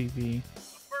MCV.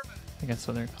 Affirmative. I think that's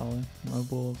what they're calling.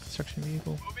 Mobile construction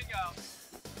vehicle. Moving out.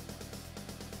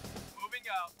 Moving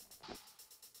out.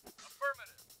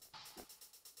 Affirmative.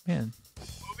 Man,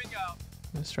 Moving out.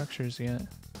 no structures yet.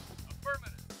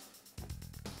 Affirmative.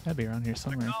 Gotta be around here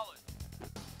somewhere. Acknowledged.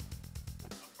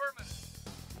 Affirmative.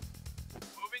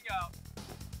 Moving out.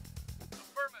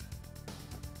 Affirmative.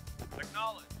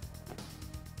 Acknowledged.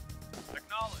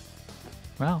 Acknowledged.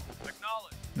 Wow,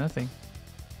 Acknowledged. nothing.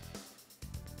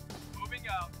 Moving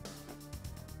out.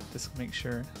 Just make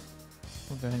sure.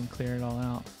 We'll go ahead and clear it all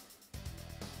out.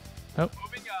 Oh,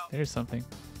 Moving out. there's something.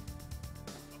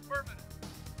 Affirmative.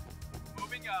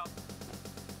 Moving out.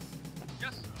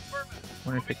 Yes, affirmative.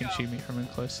 Wonder if it Moving can shoot out. me from a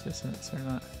close distance or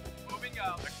not. Moving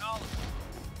out. Acknowledged.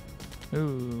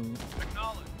 Ooh,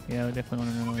 Acknowledged. yeah, we definitely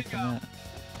want to run away Moving from out. that.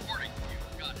 Reporting.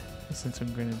 You got it. Let's send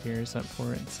some grenadiers up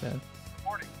for it instead.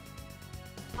 Reporting.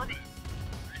 Affirmative.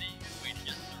 Ready and waiting.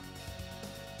 Yes, sir.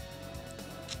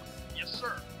 Yes,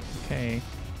 sir. Okay,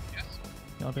 Yes, sir.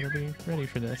 y'all better be ready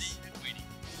for this. Ready and waiting.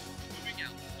 Moving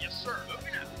out. Yes, sir.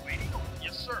 Moving out. Waiting.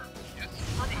 Yes, sir. Yes,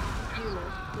 affirmative. Yes,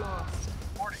 Unit lost.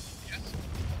 reporting. Yes.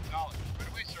 Acknowledged. Right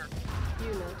away, sir.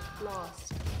 Unit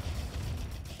lost.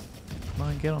 Come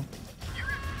on, get them. Unit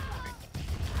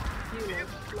reporting. Unit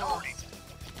Reporting. lost.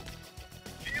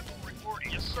 Vehicle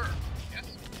reporting. Yes, sir. Yes.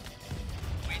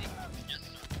 Waiting. Yes,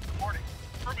 sir. Reporting.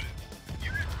 Affirmative.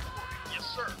 Unit reporting. Yes,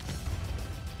 sir.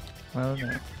 Oh no.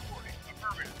 Unit reporting.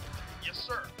 Affirmative. Yes,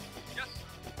 sir. Yes,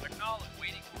 sir. Acknowledged.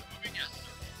 Waiting. Moving. Yes,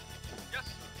 sir. Yes,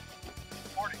 sir.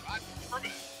 Reporting.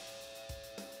 Affirmative.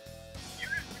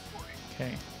 Unit reporting.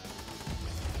 Okay,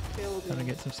 Building. gotta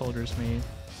get some soldiers made.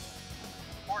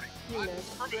 Reporting. Unit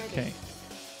Affirmative. ready. Okay,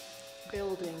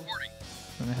 Building. Reporting.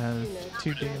 I'm gonna have Unit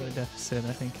too big of a ready. deficit,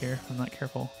 I think, here. if I'm not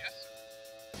careful. Yes,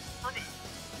 sir. Affirmative.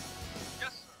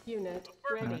 Yes, sir. Unit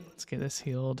Alright, ready. let's get this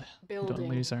healed. Don't Building.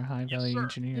 lose our high value sir.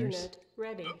 engineers. Unit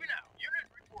ready. Moving out. Unit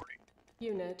reporting.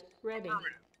 Unit ready.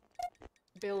 Affirmative.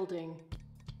 Building.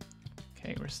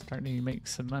 Okay, we're starting to make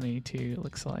some money too, it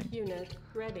looks like. Unit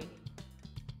ready.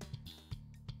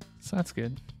 So that's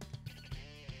good.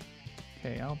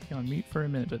 Okay, I'll be on mute for a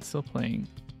minute, but still playing.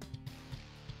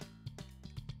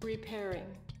 Repairing.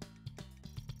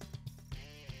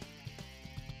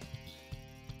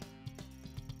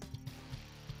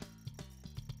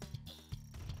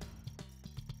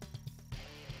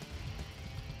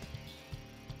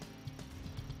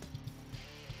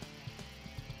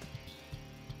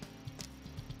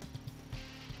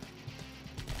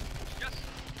 Yes, sir.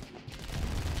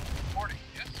 Reporting.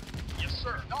 Yes, sir. Yes,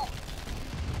 sir. Acknowledged.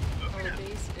 Moving Our out.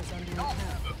 base is under Acknowledged.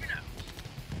 attack. Moving out.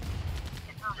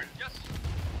 Affirmative. Yes, sir.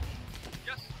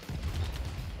 Yes, sir.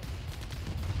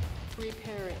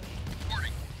 Repairing.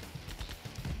 Reporting.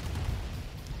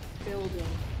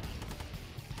 Building.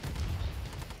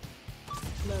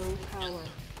 Low power.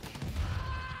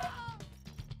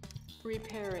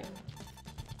 Repairing.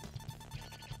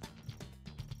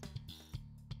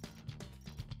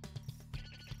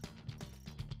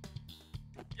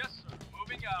 Yes, sir.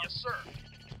 Moving out. Yes, sir.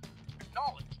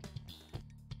 Acknowledged.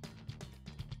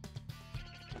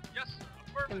 Yes, sir.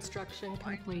 Affirmative. Construction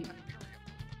complete.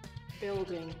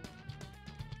 Building.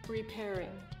 Repairing.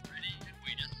 Ready and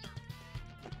wait, yes, sir.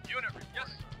 Unit, yes,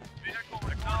 sir. Vehicle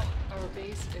acknowledged. Our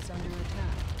base is under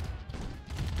attack.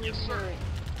 Yes, sir. Repairing.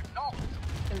 Acknowledged.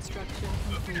 Construction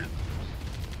Moving complete. out.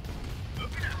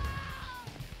 Moving out.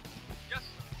 Yes,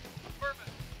 sir.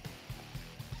 Affirmative.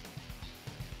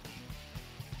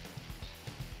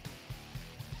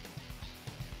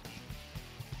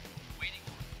 Waiting.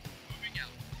 Moving out.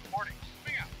 Reporting.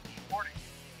 Moving out. Reporting.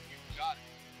 You got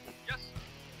it. Yes,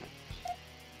 sir.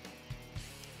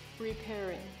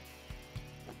 Repairing.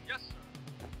 Yes, sir.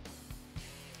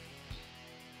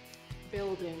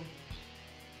 Building.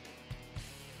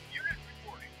 Unit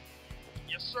reporting.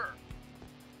 Yes, sir.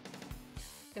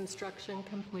 Construction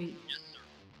complete. Yes, sir.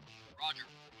 Roger.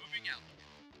 Moving out.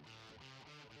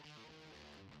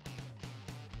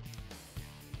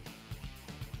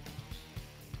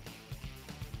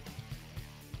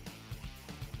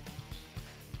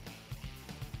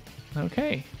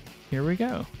 Okay, here we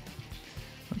go.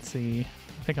 Let's see.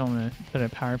 I think I'm gonna put a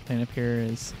power plant up here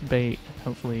as bait.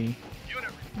 Hopefully Unit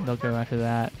report. they'll go after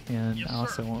that, and Yes, I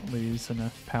also sir. won't lose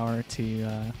enough power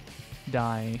to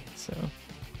die. So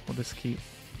we'll just keep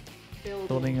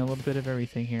building a little bit of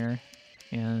everything here,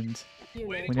 and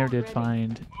Unit we never did ready.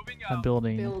 find Moving a out.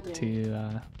 building Building.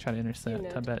 to try to intercept. I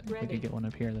Unit bet we ready. could get one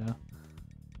up here though.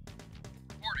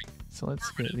 Reporting. So let's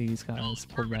get these guys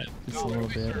pulled back just a No, little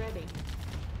we bit. Ready.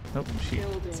 Oh shoot,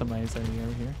 Building. somebody's already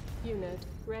over here. Unit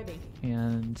ready.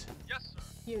 And Yes, sir.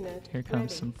 Unit here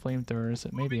comes ready. some flamethrowers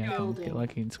that maybe I can Building. get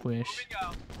lucky and squish. Moving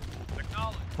out.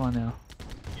 Acknowledged. Come on now,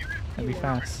 Unit gotta be Unit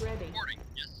fast. ready. reporting.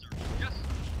 Yes, sir. Yes,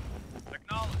 sir.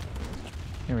 Acknowledged.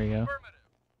 Here we go. Affirmative.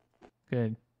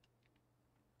 Good.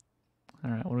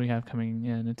 All right, what do we have coming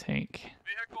in? A tank.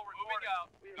 Vehicle reporting out.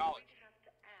 Acknowledged.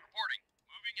 Reporting.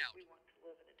 Moving out.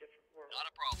 Not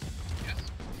a problem. Yes,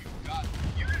 you got it.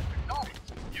 Unit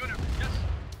acknowledged. Unit, yes, sir.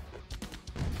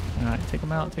 All right, take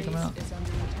them Our out. Take them base out. is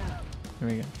under attack. Here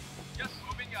we go. Yes,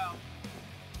 moving out.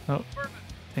 Oh, Affirmative.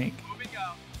 tank. Moving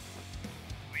out.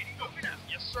 Waiting. Moving out.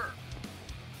 Yes, sir.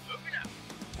 Moving out.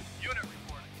 Unit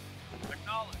reporting.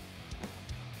 Acknowledged.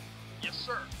 Yes,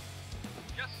 sir.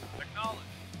 Yes, acknowledged.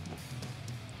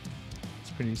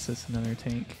 Let's produce this another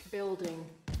tank. Building.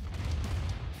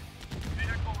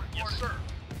 Vehicle reporting. Yes, sir.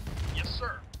 Yes,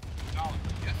 sir. Acknowledged.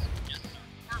 Yes, yes, sir.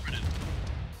 Affirmative.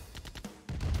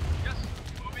 Yes,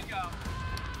 sir. Moving out.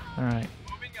 All right.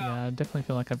 Moving Yeah, I out. definitely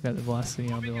feel like I've got the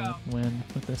velocity. I'll be able to win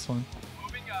with this one.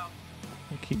 Moving out.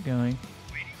 We'll keep going.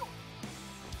 Waiting orders.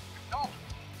 Acknowledged.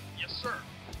 Yes, sir.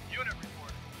 Unit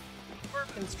reporting.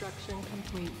 Affirmative. Construction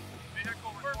complete.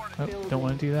 Vehicle reporting. Oh, don't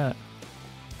want to do that.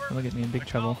 That'll get me in big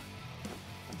trouble.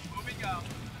 Moving out.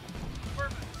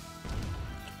 Affirmative.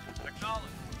 Acknowledged.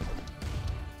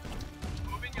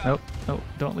 Moving out. Oh, oh,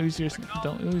 don't lose yours.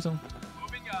 Don't lose them.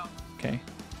 Moving out. Okay,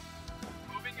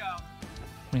 Moving out.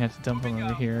 we have to dump them Moving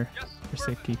over out. here Yes, for affirmative.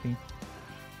 safekeeping.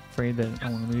 Afraid that I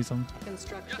want to lose them.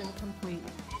 Construction Yes. complete.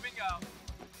 Moving out.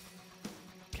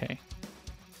 Okay.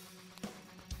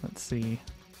 Let's see.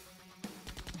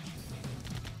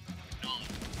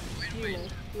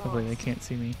 Unit Hopefully they lost. can't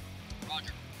see me.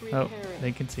 Roger. Oh, Repairing.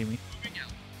 they can see me. Moving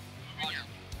out. Moving out.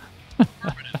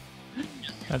 Affirmative.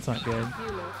 Yes, That's not good.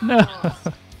 Unit No. lost.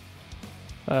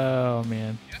 Oh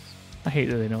man, yes. I hate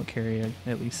that they don't carry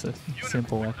at least a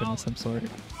simple weapon of some sort.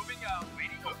 Moving out.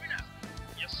 Waiting. Moving out.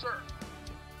 Yes, sir.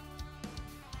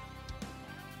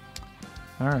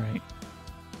 All right.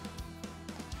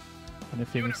 Gotta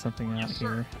figure Unit something report. out Yes,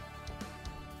 sir. here.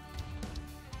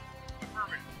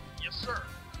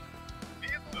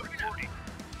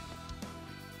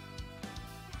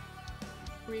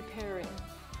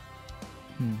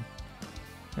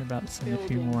 about to send a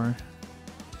few Building. more.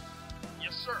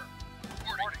 Yes, sir.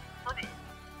 Reporting. Affirmative.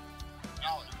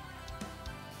 Acknowledged.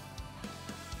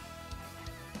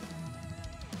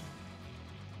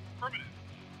 Affirmative.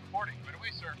 Reporting. Right away,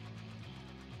 sir.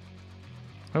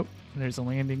 Oh, there's a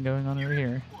landing going on over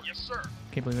here. Yes, sir.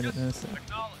 Can't believe I Yes, didn't notice it.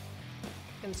 acknowledged.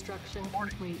 Construction Reporting.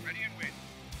 complete. Ready and waiting.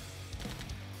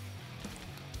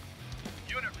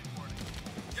 Unit reporting.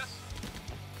 Yes,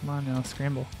 Come on now,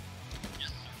 scramble. yes,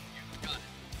 sir. You got it.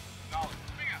 Acknowledged.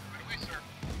 Moving out. Right away, sir.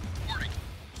 Reporting.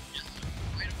 Yes, sir.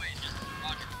 Right away. Yes, sir.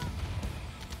 Roger.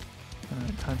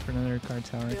 Alright, time for another guard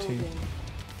tower too. Building.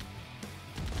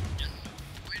 Yes, sir.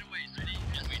 Right away. Ready.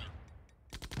 Yes, waiting.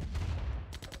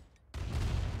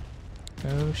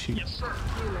 Oh shoot. Yes, sir.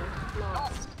 Unit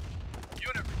lost.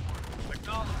 Unit report.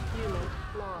 Acknowledged. Unit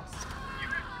lost.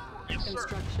 Unit report. Yes, sir.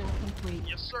 Construction complete.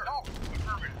 Yes, sir.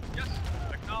 Affirmative. Yes,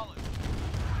 acknowledged.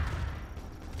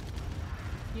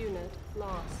 Unit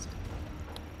lost.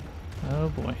 Oh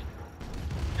boy.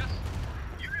 Yes.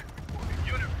 Unit reporting.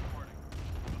 Unit reporting.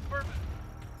 Affirmative.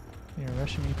 You're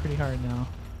rushing me pretty hard now.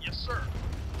 Yes, sir.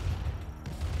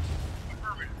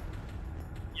 Affirmative.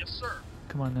 Yes, sir.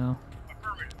 Come on now.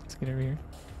 Affirmative. Let's get over here.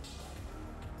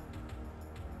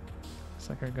 Looks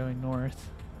like we're going north.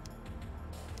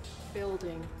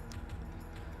 Building.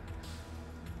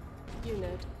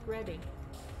 Unit ready.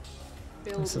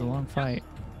 Building. This is a long fight.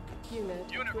 Unit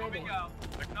Unit ready. moving out.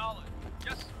 Acknowledged.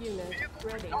 Yes. Unit Vehicle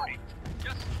ready. reporting.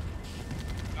 Yes.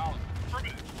 Acknowledged.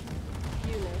 Affirmative.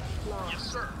 Unit lost. Yes,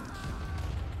 sir.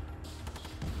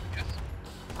 Yes.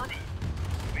 Affirmative.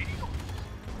 Waiting orders.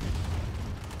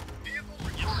 Vehicle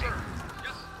reporting. Yes, sir.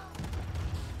 Yes.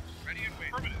 Ready and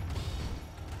waiting. Affirmative.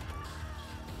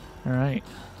 Alright.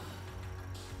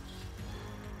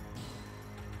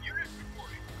 Unit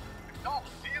reporting. Acknowledged.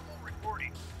 Vehicle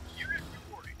reporting. Unit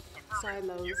reporting. Affirmative.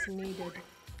 Silos Unit needed. reporting.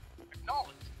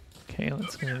 Acknowledged. Okay,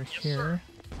 let's go over Yes, sir. here.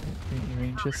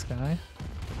 Range this guy.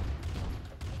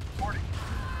 Reporting.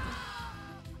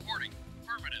 Reporting.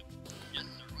 Affirmative. Yes,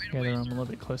 sir. Right Gather away, them a sir. little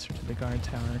bit closer to the guard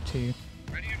tower too.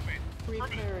 Ready and waiting.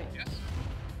 Affirmative. Repairing. Yes, sir.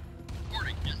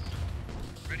 Reporting. Yes,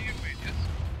 sir. Ready and waiting. Yes,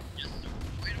 sir. Yes, sir.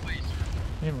 Right away,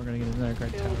 sir. And we're gonna get another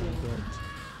guard tower Building. built.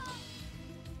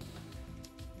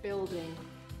 Building.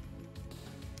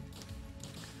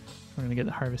 We're gonna get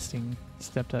the harvesting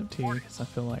stepped up too, because I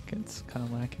feel like it's kind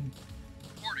of lacking.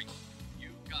 Reporting. You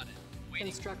got it. Waiting.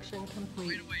 Construction Right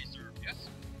complete. away, sir. Yes.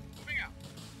 Moving out.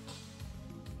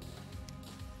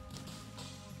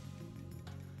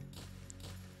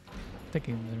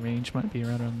 Thinking the range might be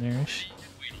right around there-ish. Ready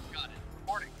and waiting. Got it.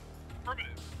 Reporting.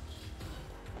 Affirmative.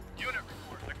 Unit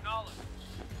report. Acknowledged.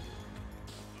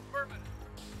 Affirmative.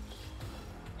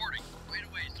 Reporting. Right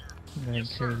away, sir. I'm gonna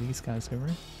Yes, carry sir. these guys over.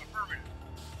 Affirmative.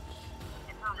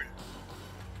 Affirmative.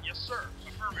 Yes, sir.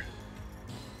 Affirmative.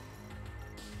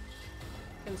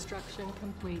 Construction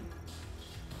complete.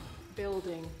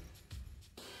 Building.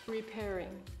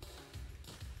 Repairing.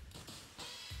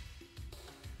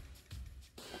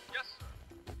 Yes, sir.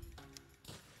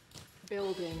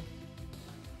 Building.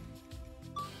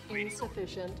 Waiting.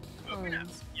 Insufficient Moving out.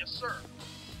 funds. Yes, sir.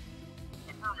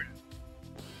 Affirmative.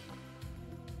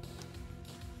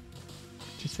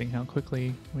 Interesting how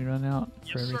quickly we run out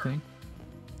for Yes, sir. everything.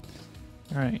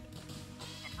 Alright,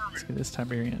 let's Affirmative. get this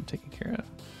Tiberium taken care of.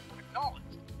 Acknowledged.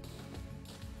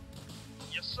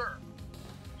 Yes, sir.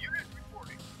 Unit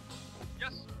reporting.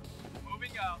 Yes, sir.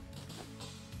 Moving out.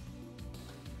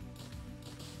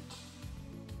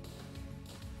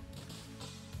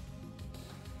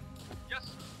 Yes,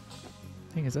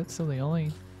 sir. Dang, is that still the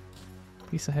only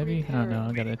piece of heavy? Oh no,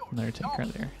 I got another tank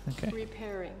right there. Okay,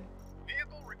 Repairing.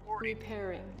 Vehicle reporting.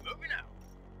 Repairing. Moving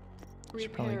out.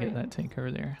 should probably get that tank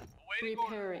over there. Awaiting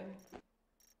order. Repairing.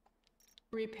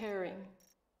 Repairing.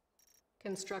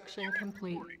 Construction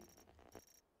complete. Reporting.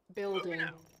 Building. Moving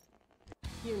out.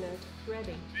 Unit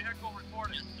ready. Vehicle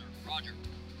reporting. Yes, sir. Roger.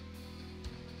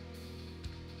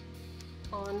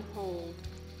 On hold.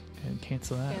 And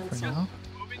cancel that for Cancel. now.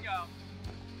 Moving out.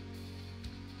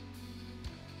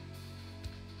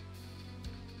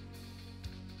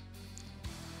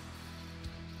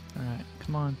 Alright,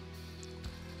 come on.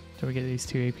 Till we get these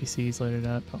two APCs loaded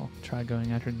up, I'll try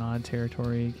going after Nod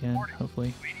territory again,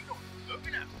 hopefully. Waiting order.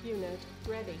 Moving out. Unit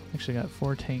ready. Actually got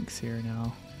 4 tanks here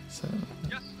now, so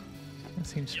Yes, sir. that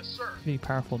seems Yes, sir. pretty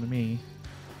powerful to me.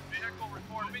 Vehicle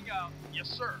reporting. Moving out. Yes,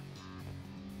 sir.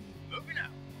 Moving out.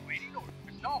 Waiting order.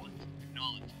 Acknowledged.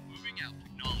 Acknowledged. Moving out.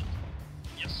 Acknowledged.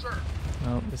 Yes, sir.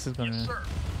 Oh, this is gonna Yes, sir.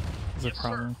 is a Yes,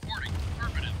 problem. sir. Reporting.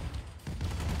 Affirmative.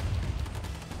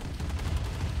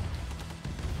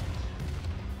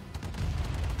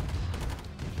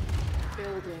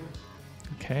 Building.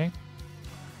 Okay.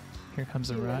 Here comes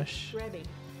a Unit rush. ready.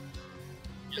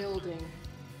 Building.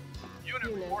 Unit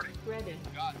Unit reporting. ready.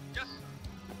 Got it. Yes,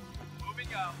 sir. Moving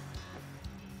out.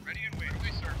 Ready and waiting.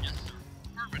 Wait, sir. Yes, sir.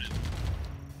 Affirmative.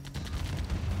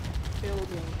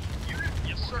 Building. Unit.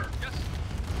 Yes, sir. Yes,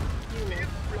 sir. Unit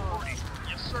Vehicle reporting. lost.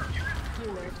 Yes, sir.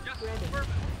 Unit Yes, ready.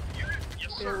 affirmative. Unit.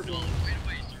 Yes, sir. Building. Wait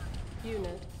away, sir.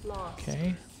 Unit lost.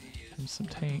 Okay. Comes some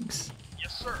tanks.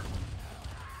 Yes, sir.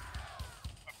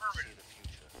 Affirmative.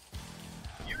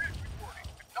 Unit reporting.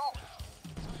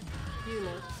 Acknowledged.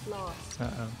 Unit lost.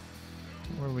 Uh-oh.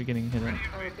 Where are we getting hit at?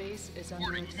 Our base is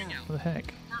under attack. What the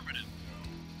heck? Affirmative.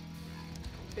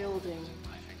 Building.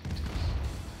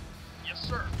 Yes,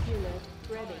 sir. Unit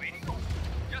ready. Waiting on.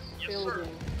 Yes, yes, sir.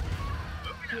 Building.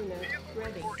 Moving out. Unit Vehicle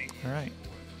ready. reporting. Alright.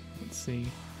 Let's see.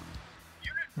 Unit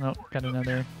Oh, reporting. got Moving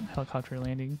another out. helicopter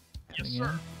landing Yes, coming sir.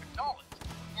 in. Acknowledged.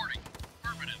 Reporting.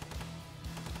 Affirmative.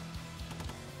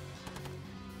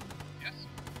 Yes.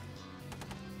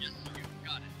 Yes, sir. You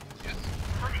got it. Yes.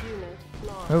 Affirmative. Unit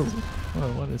lost. Oh,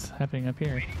 whoa, what is happening up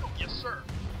here? Waiting on. Yes, sir.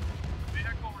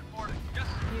 Vehicle reporting. Yes,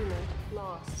 sir. Unit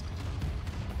lost.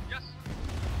 Yes, sir.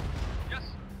 Yes,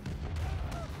 sir.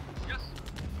 Yes,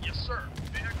 sir. Yes, sir.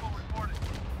 Vehicle reporting.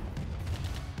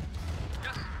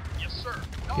 Yes, yes, sir.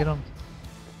 Get him.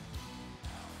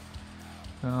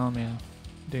 Oh man,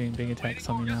 doing big attacks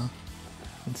on me now.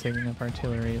 And saving up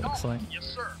artillery, it looks like. Yes,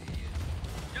 sir.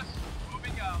 Yes, sir.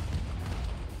 Moving out.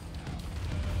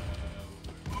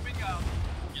 Moving out.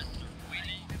 Yes, sir.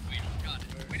 Waiting. Waiting. Got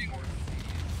it. Waiting order.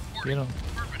 Get him.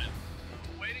 Affirmative.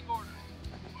 Waiting order.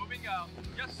 Moving out.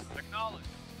 Yes, sir. Acknowledged.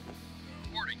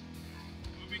 Reporting.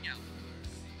 Moving out.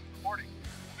 Reporting.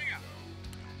 Moving out.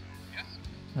 Yes.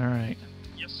 Alright,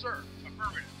 Yes, sir.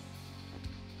 Affirmative.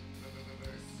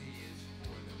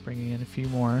 bringing in a few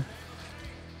more.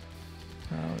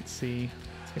 Let's see.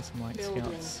 Let's get some light Building.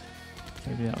 scouts.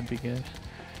 Maybe that would be good.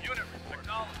 Unit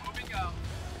acknowledged. Moving out.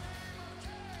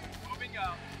 Moving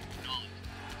out. Acknowledged.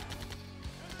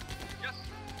 Yes,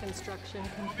 sir. Construction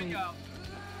Moving complete. out.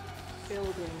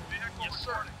 Building. Vehicle yes,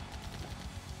 sir.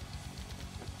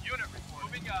 Unit report.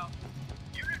 Moving out.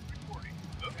 Unit reporting.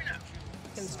 Moving out.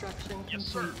 Construction Yes,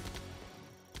 sir. complete.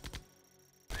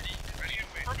 Ready. Ready and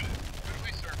waiting. Affirmative. Good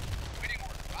away, sir. Waiting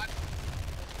order. Roger.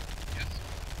 Yes,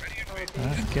 sir. Ready and Our waiting. base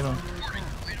Alright, is get 'em. under Reporting.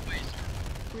 attack. Wait away, sir.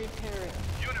 Repairing.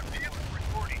 Unit vehicle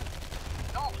reporting.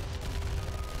 Knowledge.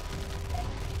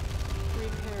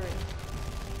 Repairing.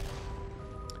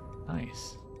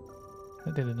 Nice.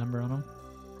 That did a number on them.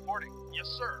 Reporting. Yes,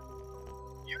 sir.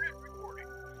 Unit reporting.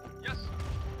 Yes, sir.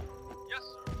 Yes,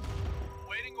 sir.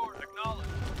 Waiting order. Acknowledged.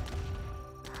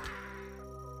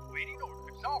 Waiting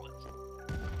order. Acknowledged.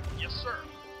 Yes, sir.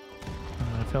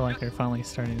 I feel like they're finally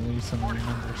starting to lose some of their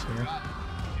numbers here. Got it.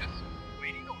 Yes, sir.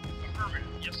 Waiting order. Affirmative.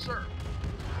 Yes, sir.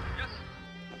 Yes,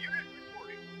 sir. Unit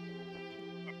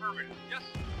reporting. Affirmative. Yes,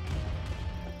 sir.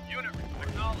 Unit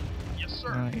acknowledged. Yes, sir.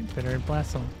 Alright, better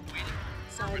blast them. Waiting.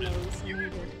 Silos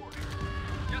Unit needed. reporting.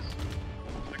 Yes,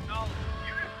 sir. Acknowledged.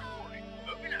 Unit reporting.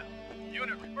 Moving out.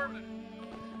 Unit affirmative.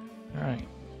 Alright.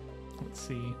 Let's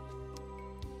see.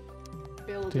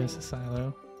 Building. Just a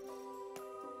silo.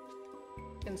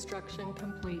 Construction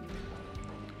complete.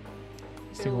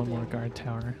 Let's do one more Building. guard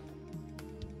tower.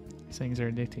 These things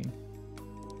are addicting.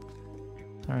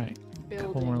 Alright.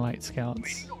 Couple more Building. light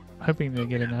scouts. Hoping to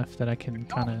get enough that I can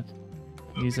kind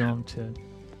of use them to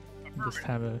just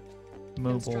have a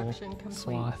mobile Construction complete.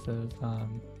 swath of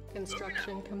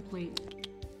Construction complete.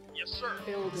 Yes, sir.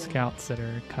 Building. scouts that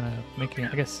are kind of making,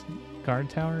 I guess, guard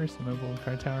towers, a mobile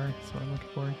guard tower is what I'm looking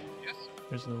for. Yes, sir.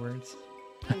 Those are the words.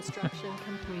 Construction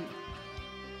complete.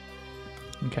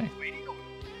 Okay, Waiting order.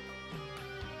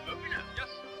 Moving out. Yes,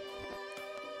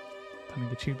 sir. time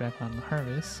to get you back on the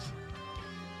harvest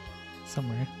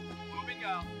somewhere. Moving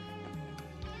out.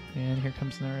 And here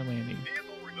comes another landing.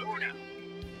 Vehicle reporting.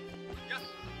 Yes, sir.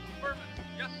 Affirmative.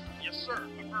 Yes, sir. Yes, sir.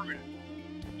 Affirmative.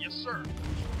 Yes, sir.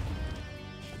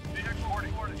 Vehicle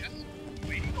reporting. Yes, sir.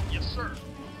 Waiting. Yes, sir.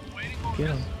 Waiting. Get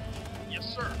Yes, 'em. sir.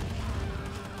 Yes, sir.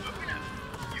 Moving out.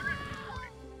 Unit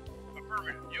reporting.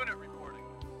 Affirmative. Unit reporting.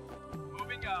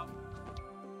 Moving out.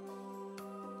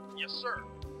 Yes, sir.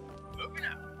 Moving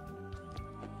out.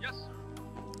 Yes,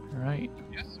 sir. Alright,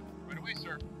 Yes, sir. Right away,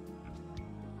 sir.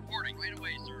 Reporting. Right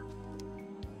away, sir.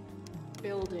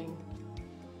 Building.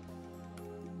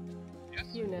 Yes,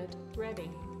 sir. Unit ready.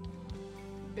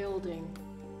 Building.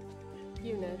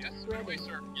 Unit Yes, right away, ready.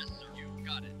 sir. Yes, sir. You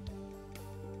got it.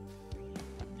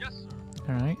 Yes,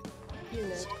 sir. alright.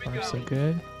 Unit Moving Far out. so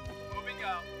good. Moving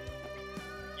out.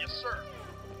 Yes, sir.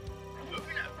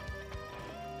 Moving out.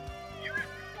 Unit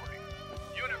reporting.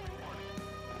 Unit reporting.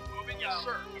 Moving out. Yes,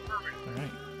 sir. Affirmative.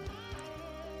 Alright.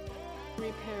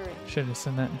 Repairing. Should have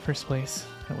sent that in the first place.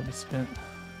 That would have spent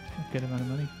a good amount of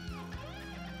money.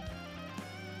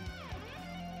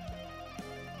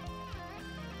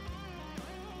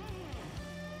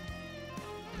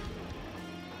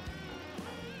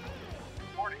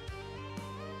 Reporting.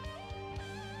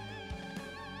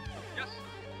 Yes.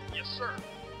 Yes, sir.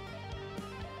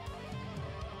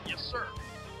 Yes, sir.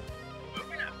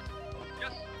 Moving out.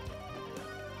 Yes.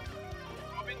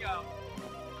 Moving out.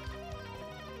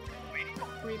 Waiting on.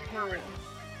 Repairing.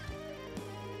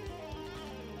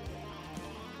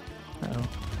 Uh-oh.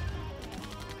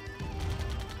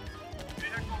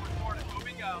 Vehicle reported.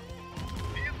 Moving out.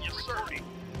 Yes, sir.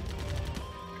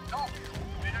 No.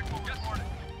 Vehicle reported.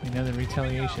 We know the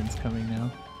retaliation's coming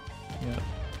now. Yep,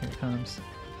 here it comes.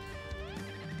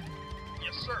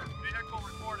 Yes, sir. Vehicle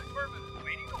reported. Affirmative.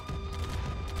 Waiting on.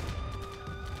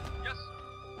 Yes.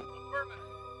 Affirmative.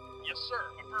 Yes, sir.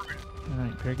 Affirmative.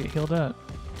 Alright, better get healed up.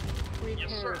 Yes,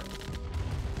 sir. Repairing.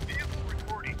 Vehicle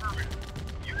reporting. Affirmative.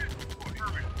 Unit reporting.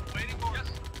 Affirmative. Waiting on. Yes.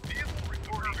 Vehicle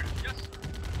reporting. Yes.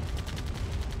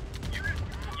 Unit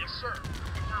reporting. Yes, sir.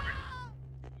 Affirmative.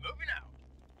 Moving out.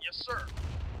 Yes, sir.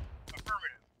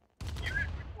 Affirmative. Unit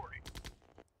reporting.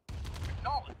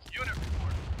 Acknowledge. Unit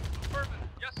reporting. Affirmative.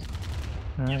 Yes.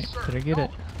 Alright, Yes, sir. better get it.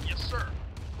 Acknowledge. Yes, sir.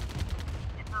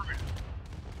 Affirmative.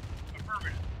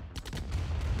 Affirmative.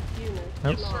 Unit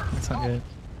Nope, Yes, sir. that's not good.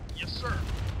 Yes, sir.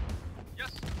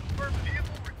 Yes. Affirmative.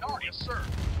 Vehicle reporting. Yes, sir.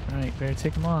 Alright, better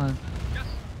take him on. Yes.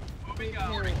 Moving out.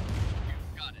 repairing.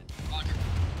 You got it. Roger.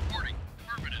 Reporting.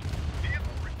 Affirmative.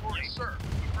 Vehicle reporting. Yes, sir.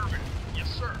 Affirmative. Yes,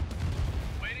 sir.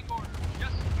 Waiting order.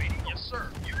 Yes. Waiting. Yes, sir.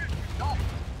 Unit acknowledged.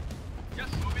 Yes.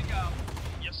 Moving out.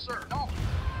 Yes, sir. Acknowledged.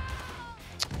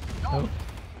 Oh,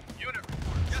 Unit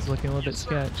report. this Yes. is looking a little bit Yes,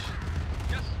 sir. sketch.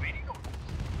 Yes. Waiting order.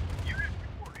 Unit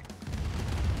reporting.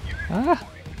 Unit Ah!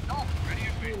 reporting. Acknowledged. Ready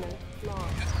and waiting. Unit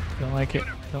lost. Yes. Don't like it.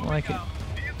 Unit Don't moving like it. out.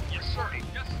 Vehicle yes, sir.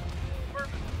 Yes.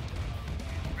 Affirmative.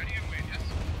 Ready and wait. Yes.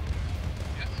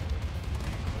 Yes.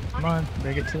 Come on,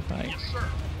 better get to the fight. Yes, sir.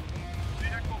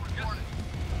 Vehicle reported.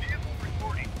 Vehicle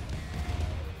reporting.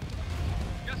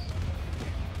 Yes.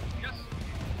 Yes.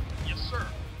 Yes, sir.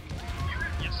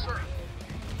 Unit. Yes, sir.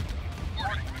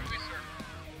 Reporting. Right away, sir.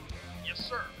 Yes,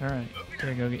 sir. Alright,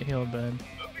 better go get healed, bud.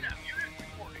 Moving out. Unit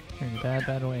reporting. You're in a bad,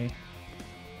 bad way.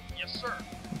 Yes, sir.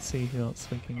 Let's see who else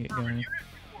we can get Affirmative. going. Unit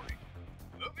reporting.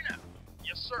 Moving out.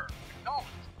 Yes, sir. Acknowledged.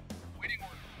 Waiting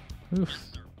order. Oof. Yes,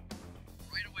 sir.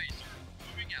 Right away, sir.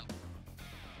 Moving out.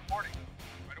 Reporting.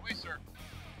 Right away, sir.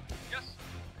 Yes.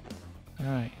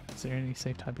 Alright, is there any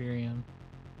safe Tiberium?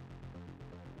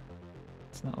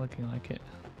 It's not looking like it.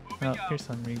 Moving Oh, out. here's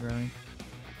some regrowing.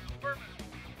 Affirmative.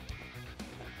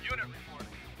 Unit reporting.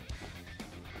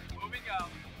 Moving out.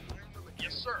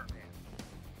 Yes, sir.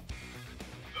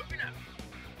 Moving out.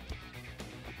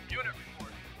 Unit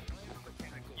reporting.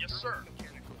 Yes, sir.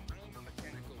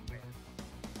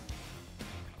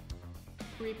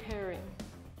 Repairing.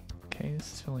 Okay,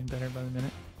 this is feeling better by the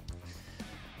minute.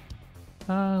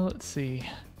 Let's see.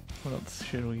 What else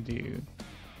should we do?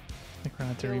 I think we're gonna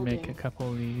have to remake a Building. couple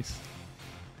of these.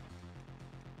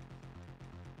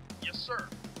 Yes, sir.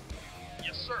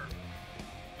 Yes, sir.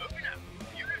 Moving out.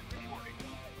 Unit reporting.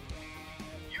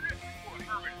 Unit reporting.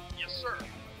 Affirmative. Yes, sir.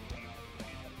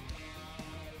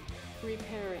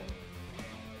 Repairing.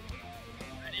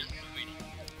 Ready and waiting.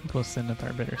 I think we'll send up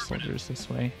our better soldiers this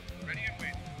way. Ready and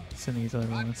waiting. Send these other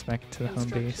ones back to the home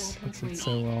base Construction since it's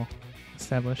complete. so well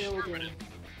established. Building.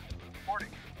 Reporting.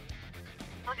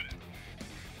 Affirmative.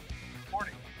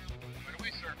 Reporting. Right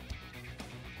away, sir.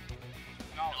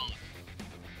 Acknowledged.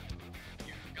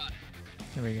 You got it.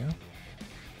 There we go.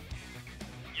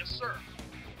 Yes, sir.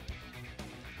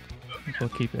 I think we'll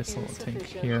keep this little tank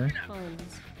Insufficient here.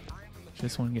 funds.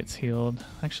 This one gets healed.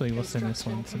 Actually, we'll send this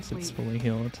one since it's fully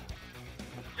healed.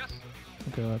 Yes.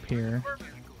 We'll go up here. Affirmative.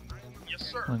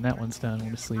 Yes, sir. When that one's done, we'll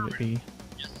just leave it be.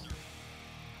 Yes, sir.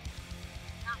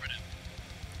 Affirmative.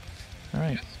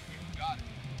 Alright, Yes, you got it.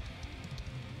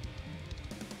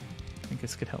 I think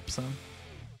this could help some.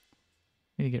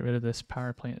 Need to get rid of this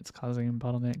power plant. It's causing a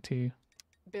bottleneck too.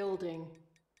 Building.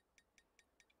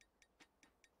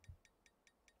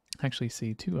 Actually,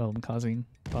 see two of them causing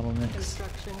bottlenecks.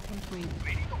 Construction complete.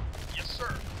 Waiting on. Yes,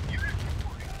 sir. Unit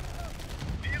reporting.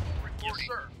 Vehicle reporting. Yes,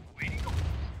 sir. Waiting on.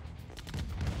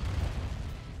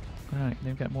 Alright,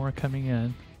 they've got more coming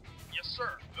in. Yes,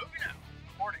 sir. Moving out.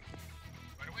 Reporting.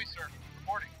 Right away, sir.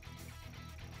 Reporting.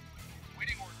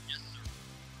 Waiting order. Yes, sir.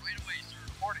 Right away, sir.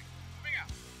 Reporting. Moving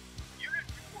out. Unit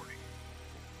reporting.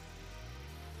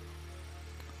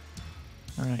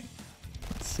 Alright,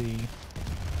 let's see.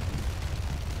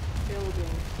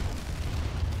 Building.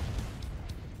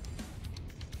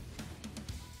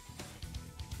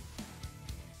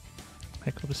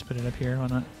 Heck, we'll just put it up here, why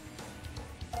not?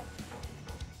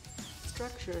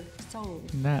 Structure sold.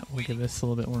 And that will give us a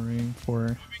little bit more room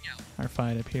for our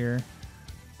fight up here.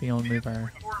 Being able to move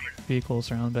our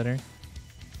vehicles around better.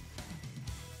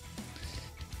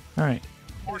 Alright,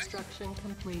 Construction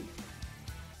complete.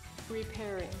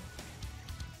 Repairing.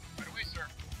 Right away, sir.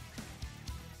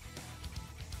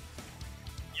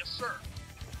 Yes, sir.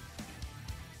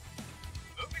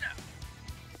 Moving out.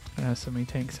 I have so many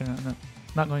tanks, they're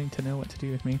not going to know what to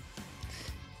do with me.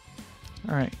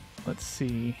 Alright, let's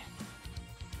see.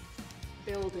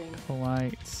 Building. Couple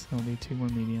lights, there'll be 2 more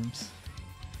mediums.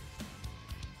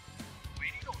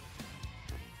 Waiting order.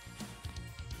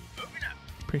 Moving out.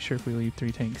 Pretty sure if we leave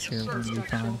 3 tanks here, we'll be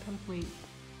Construction fine. complete.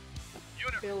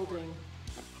 Unit Building.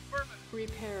 affirmative.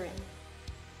 Repairing.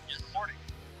 Yes, reporting.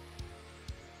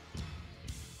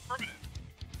 Affirmative.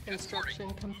 Construction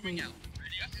complete. Moving out.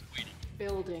 Ready and waiting.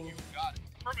 Building. Got it.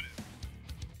 Affirmative.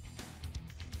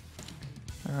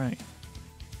 Alright,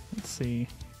 let's see.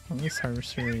 Well, this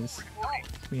harvester is Reporting.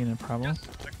 being a problem.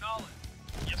 Yes, acknowledge.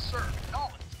 Yes, sir.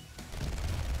 Acknowledge.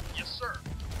 Yes, sir.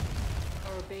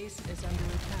 Our base is under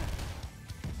attack.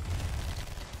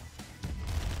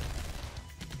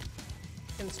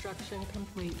 Construction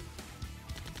complete.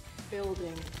 Building.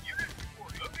 Unit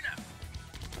report. Moving out.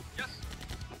 Yes,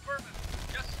 sir. Affirmative.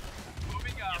 Yes, sir.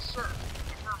 Moving out. Yes, sir.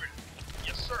 Affirmative.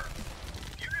 Yes, sir.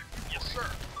 Unit. Yes, sir.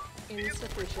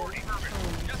 Insufficient Reporting.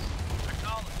 funds. Yes,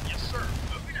 acknowledge. Yes, sir.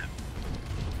 Moving out.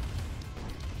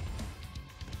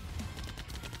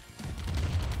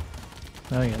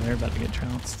 Oh yeah, they're about to get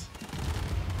trounced.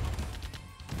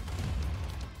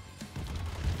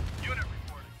 Unit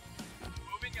reporting.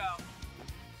 Moving out.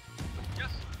 Yes,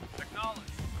 sir. Acknowledge.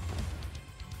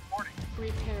 Reporting.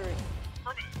 Repairing.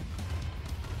 Affirmative.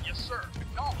 Yes, sir.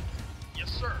 Acknowledge.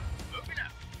 Yes, sir. Moving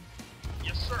out.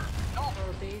 Yes, sir. Acknowledge.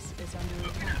 Our base is under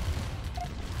Moving attack. out.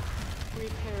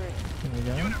 Repairing. There we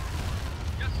go. Unit.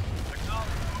 Yes, acknowledge.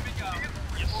 Moving out.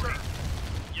 Yes, sir.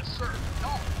 Yes, sir.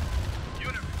 Acknowledge.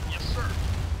 Unit. Yes, sir.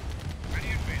 Ready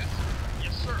in advance.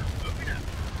 Yes, sir. Moving out.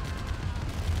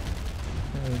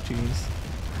 Oh jeez.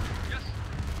 Yes.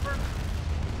 Affirmative.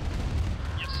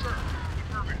 Yes, sir.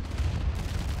 Affirmative.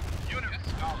 Unit. Yes,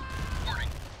 acknowledge.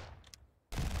 Reporting.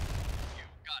 You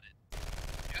got it.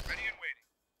 Yes. Ready and waiting.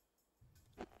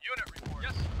 Unit report.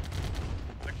 Yes.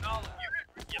 Acknowledge. Unit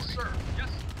report. Yes, sir.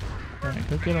 Yes. Alright,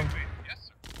 go get them. Yes,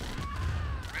 sir.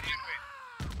 Ready and waiting.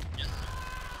 Yes, sir.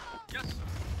 Yes, sir.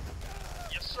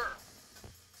 Yes, sir.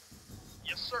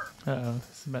 Yes, sir. Uh-oh,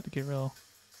 this is about to get real.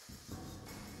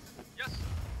 Yes, sir.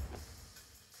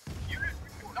 Unit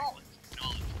report. Knowledge.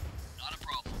 Knowledge. Not a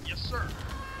problem. Yes, sir.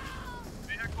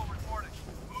 Vehicle reporting.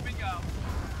 Moving out.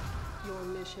 Your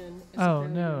mission is Oh a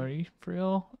no, failure. are you for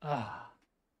real? Ah.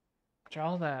 After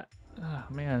all that. Oh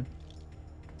man.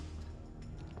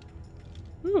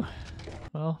 Whew.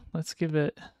 Well, let's give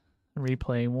it a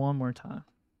replay one more time.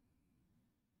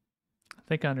 I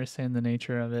think I understand the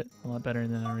nature of it a lot better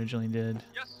than I originally did.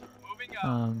 Yes, sir. Moving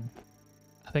out.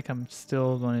 I think I'm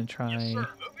still going to try Yes, sir.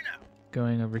 Moving out.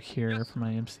 going over here Yes, for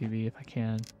my MCV if I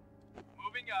can,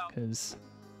 Moving out. because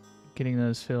getting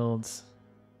those fields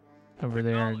over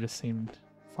there just seemed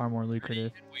far more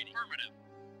lucrative. And waiting. Affirmative.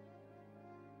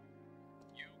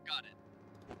 You got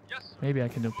it. Yes, sir. Maybe I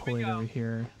can deploy Moving it over out.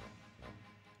 here.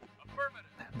 Affirmative.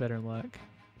 Have better luck.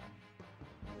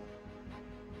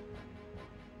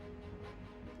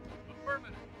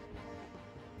 Affirmative.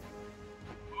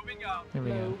 Moving out. There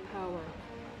we Low go. power.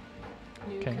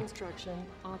 New Okay. construction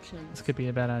options. This could be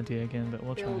a bad idea again, but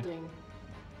we'll try. Building.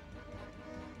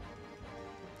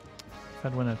 If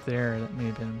I'd went up there, that may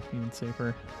have been even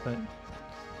safer, but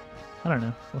I don't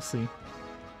know. We'll see.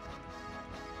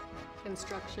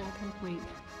 Construction complete.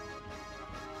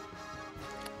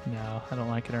 No, I don't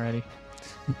like it already.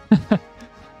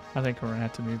 I think we're gonna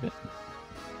have to move it.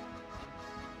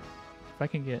 If I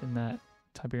can get in that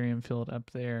Tiberium field up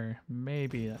there,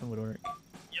 maybe that would work.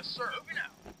 Yes, sir. Moving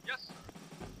out. Yes, sir.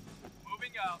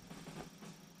 Moving out.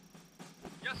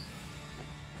 Yes, sir.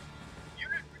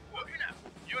 Unit report. Moving out.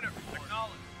 Unit report.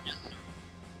 Acknowledge. Yes, sir.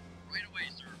 Right away,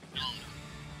 sir. Acknowledge.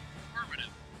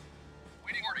 Affirmative.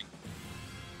 Waiting. Reporting.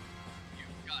 You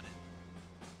got it.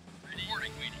 Ready.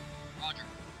 Reporting. Waiting. Roger.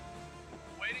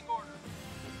 Waiting order.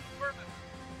 Affirmative.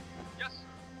 Yes, sir.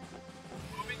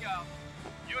 Moving out.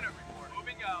 Unit report.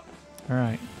 Moving out. All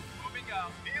right. Moving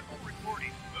out. Vehicle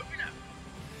reporting. Moving out.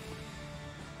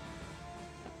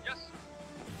 Yes, sir.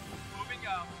 Moving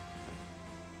out.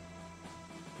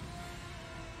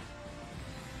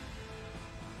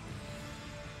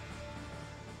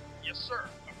 Yes, sir.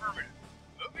 Affirmative.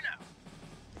 Moving out.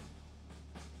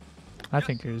 I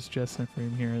think there's just enough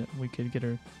room here that we could get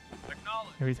a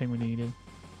Acknowledged. everything we needed.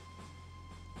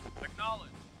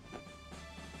 Acknowledged.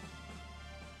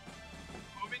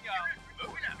 Moving out.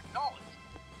 Moving out. Acknowledged.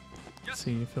 Yes, Let's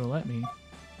see if it'll let me.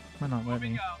 Might not let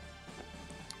moving me. out.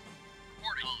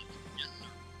 Reporting. Yes, sir.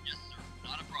 Yes, sir.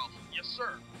 Not a problem. Yes, sir.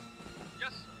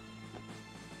 Yes,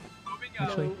 sir. Moving out.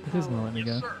 Actually, it is gonna let me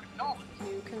Yes, go. sir. Acknowledged.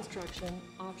 New construction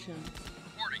options.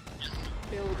 Reporting. Yes, sir.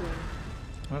 Building.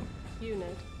 Oh,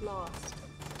 Unit lost.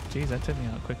 geez, that took me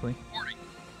out quickly. Reporting.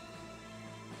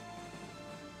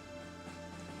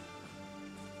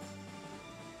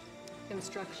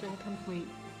 Construction complete.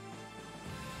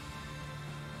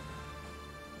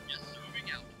 Yes, sir.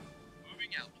 Moving out. Moving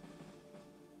out.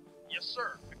 Yes,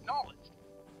 sir. Acknowledged.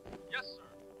 Yes,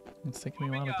 sir. It's taking me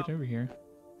a while Moving to get out. over here.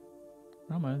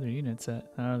 Where are my other units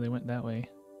at? Oh, they went that way.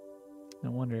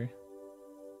 No wonder.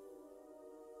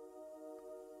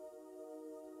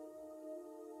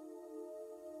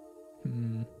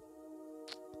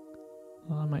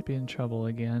 Well, I might be in trouble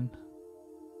again.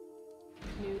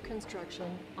 New construction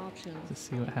options. Let's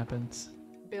see what happens.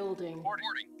 Building.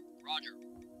 Reporting. Roger.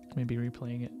 Maybe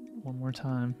replaying it one more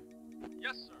time.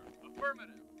 Yes, sir.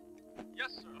 Affirmative.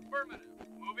 Yes, sir. Affirmative.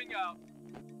 Moving out.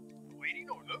 Waiting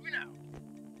or moving out.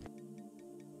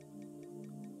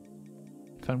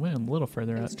 If I went a little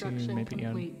further out too, Construction maybe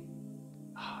complete.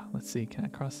 let's see, can I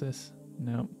cross this?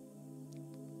 No.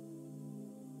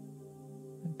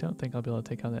 I don't think I'll be able to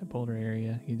take out that boulder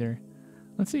area either.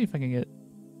 Let's see if I can get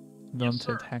them Yes, to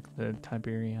sir. attack the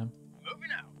Tiberium. Moving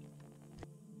out.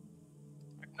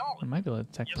 I Acknowledged. might be able to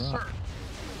attack Yes, the sir. rock.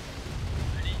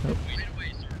 Ready. Nope. Waiting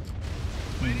away, sir.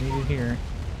 We Waiting need it order. here.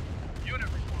 Unit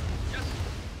report. Yes,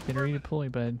 sir. Get a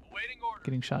redeploy, bud. Waiting order.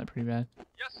 Getting shot pretty bad.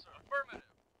 Yes, sir. Affirmative.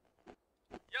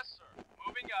 Yes, sir.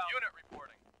 Moving out. Unit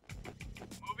reporting.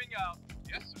 Moving out.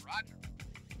 Yes, sir. Roger.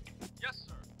 Yes,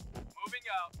 sir. Moving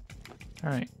out.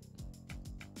 Alright.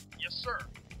 Yes, sir.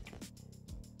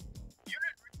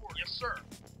 Unit report. Yes, sir.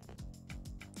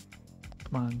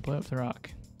 Come on, blow up the rock.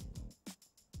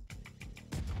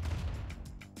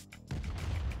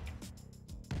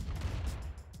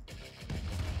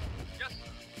 Yes,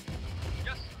 sir.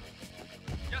 Yes, sir.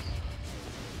 Yes, sir.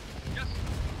 Yes,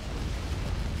 sir.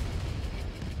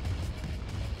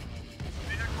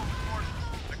 Vehicle reporting.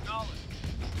 Acknowledged.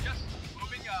 Yes, sir.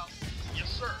 Moving out. Yes,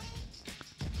 sir.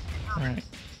 Alright.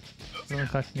 Doesn't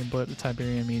look like I can blow up the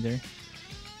Tiberium either.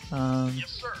 Yes,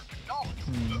 sir. Acknowledged.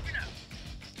 Hmm. Moving out.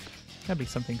 Gotta be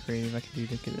something creative I can do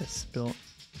to get this built.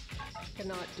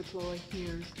 Cannot deploy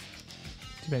here.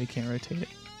 Too bad you can't rotate it.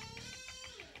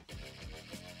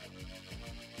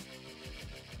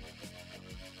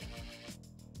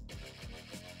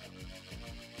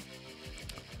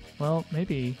 Well,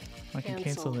 maybe I can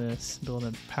cancel Cancel. this, build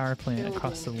a power plant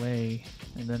across the way,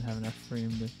 and then have enough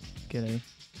room to get a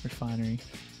refinery.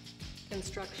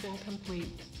 Construction complete.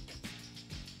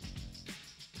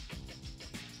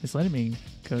 It's letting me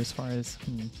go as far as,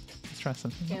 let's try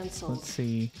something else. Cancel. Let's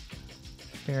see.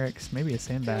 Barracks, maybe a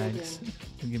sandbags Building.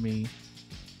 will give me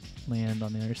land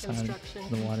on the other side Construction of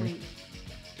the water. complete.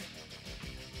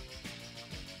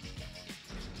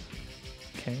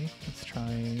 Okay, let's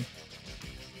try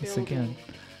this Building. again.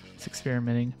 It's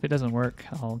experimenting. If it doesn't work,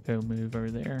 I'll go move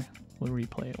over there. We'll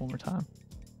replay it one more time.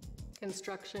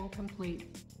 Construction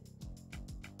complete.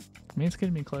 I mean, it's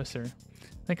getting me closer.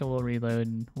 I think I will reload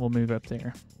and we'll move up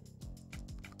there.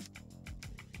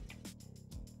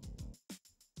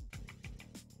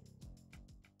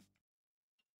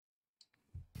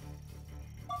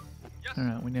 Yes,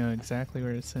 Alright, we know exactly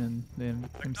where it's in the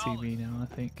MCB now, I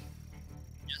think.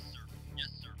 Yes, sir. Yes,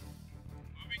 sir.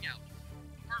 Moving out.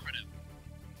 Affirmative.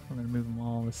 We're going to move them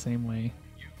all the same way.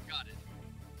 You got it.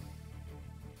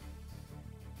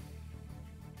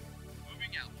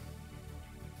 Moving out.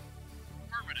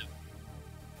 Affirmative.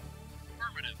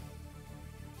 Affirmative.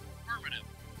 Affirmative.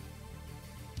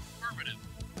 Affirmative.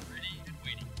 Ready and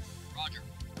waiting. Roger.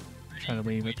 Ready Try to and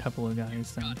leave a waiting. couple of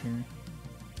guys down here.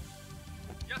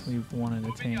 Yes, Leave one of the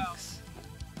Moving out. tanks.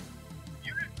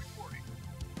 unit reporting.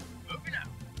 Moving out.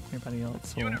 Everybody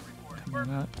else will Unit reporting. come on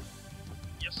up.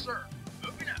 Yes, sir.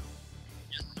 Moving out.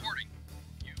 Yes, reporting.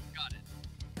 You got it.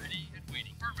 Ready and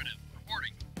waiting. Affirmative.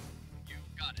 Reporting. You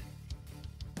got it.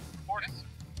 Reporting. Yes,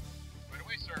 sir. Right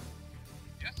away, sir.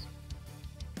 Yes, sir.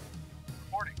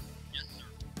 Reporting. Yes, sir.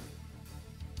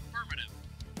 Affirmative.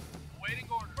 Awaiting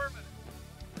order. Affirmative.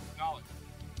 Acknowledged.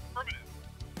 Affirmative.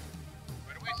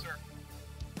 Right away, sir.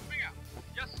 Moving out.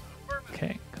 Yes, sir. Affirmative.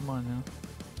 Okay, come on now.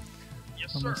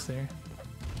 Yes, Almost sir. there.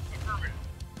 Affirmative.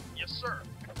 Yes, sir.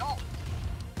 Acknowledged.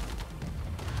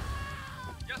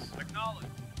 Yes, acknowledged.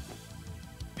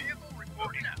 Vehicle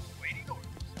reporting out. Waiting orders.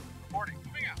 Reporting.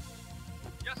 Moving out.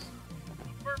 Yes, sir.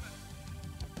 Affirmative.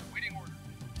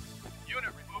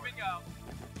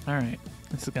 Alright,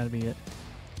 this has got to be it.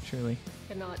 Surely.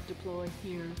 Cannot deploy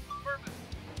here. Affirmative.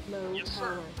 Low Yes, sir.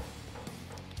 power.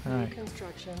 New Alright,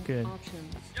 construction good.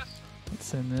 options. Yes, sir. let's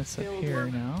send this up Build here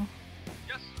one. now.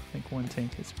 Yes, sir. I think one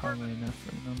tank is probably enough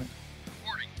for the moment.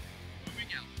 Reporting. Moving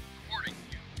out. Reporting.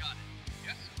 You got it.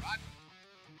 Yes, sir. Roger.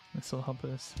 This will help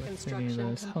us with any of Construction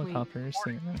those complete. helicopters.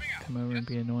 They're gonna Moving out. come over and Yes.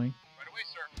 be annoying. Right away,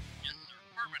 sir. Yes, sir.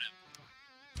 Affirmative.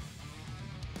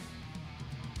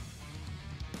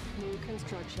 New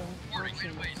construction Reporting. Right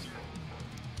options. away, sir.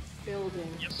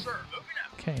 Building. Yes, sir. Moving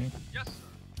out. Okay, Yes, sir.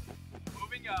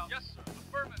 Moving out. Yes, sir.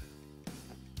 Affirmative.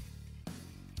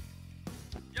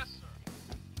 Yes, sir.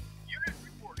 Unit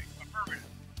reporting. Affirmative.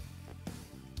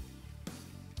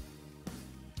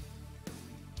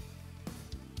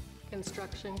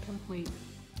 Construction complete.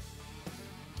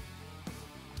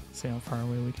 see how far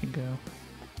away we can go.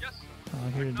 Yes, sir.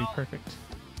 Here would be Acknowledged. perfect.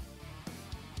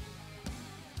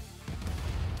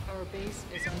 Our base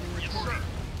is under Yes, attack. sir.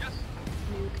 Yes,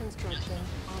 sir. New construction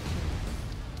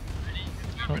options. Ready.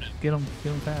 Oh, Affirmative.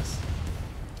 get him fast.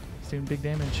 He's doing big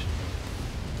damage.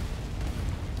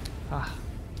 Ah,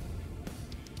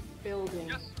 Building.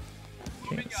 Yes, sir. okay,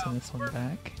 Moving let's out. send this one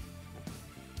Affirmative. back.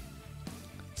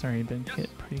 It's already been Yes, hit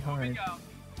sir. pretty hard. Moving out.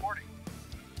 Reporting.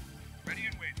 Ready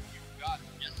and waiting. You got it.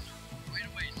 Yes, sir. Right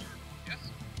away, sir. Yes,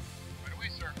 sir. Right away,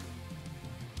 sir.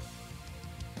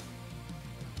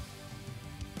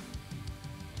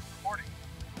 Reporting.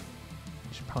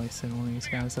 Should probably send one of these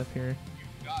guys up here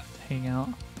You got it. to hang out.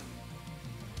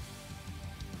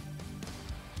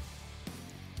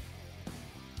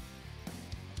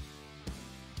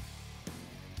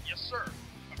 Yes, sir.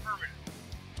 Affirmative.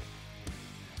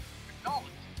 Acknowledged.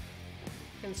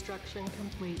 Construction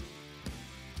complete.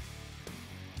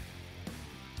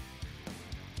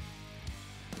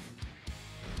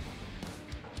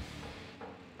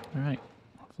 Alright,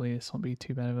 hopefully this won't be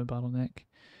too bad of a bottleneck.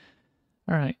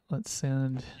 Alright, let's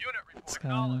send Unit report. this guy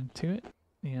Acknowledged. on to it.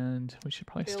 And we should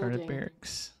probably start at Building.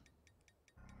 barracks.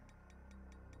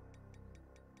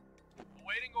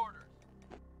 Awaiting orders.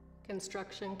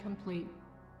 Construction complete.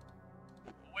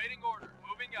 Awaiting orders.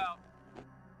 Moving out.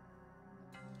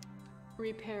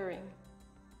 Repairing.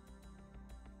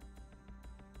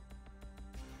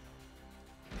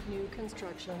 New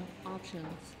construction options.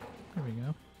 There we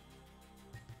go.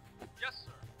 Yes,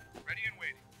 sir. Ready and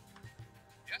waiting.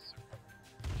 Yes, sir.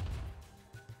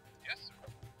 Yes,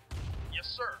 sir. Yes,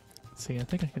 sir. Let's see, I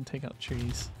think I can take out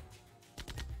trees.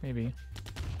 Maybe.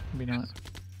 Maybe Yes, not. sir.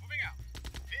 Moving out.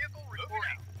 Vehicle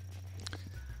reporting.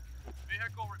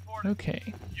 Vehicle reporting.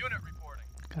 Okay, Unit reporting.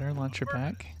 got our launcher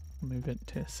back. Move it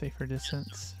to a safer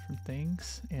distance from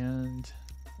things. And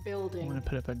I'm Building. going to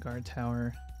put up a guard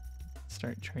tower.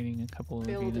 Start training a couple of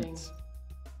Building. units.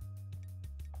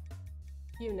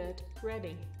 Unit ready.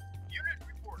 Unit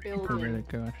reporting. We're Building. going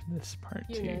to go after this part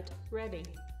too. Unit ready.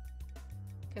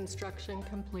 Construction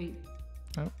complete.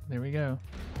 Oh, there we go.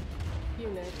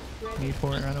 Unit ready. Need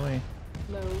for it right away.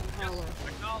 Low Yes, power. sir.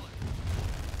 Acknowledged.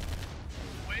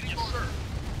 Waiting. Yes, sir.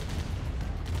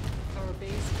 Our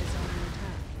base is under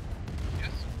attack.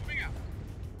 Yes, sir. Moving out.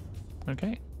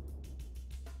 Okay,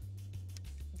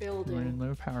 we're in Building.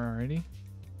 low power already.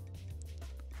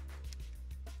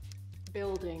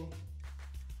 Building.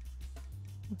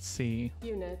 Let's see.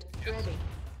 Unit Yes, ready.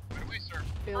 Right away, sir.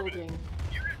 Building. Unit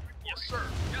reporting. Yes, sir.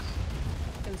 Yes,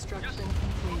 sir. Construction Yes, sir.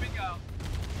 complete. Moving out.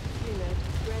 Unit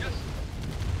ready. Yes,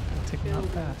 sir. Take them out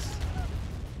Building. fast.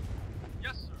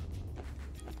 Yes, sir.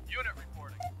 Unit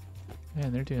reporting.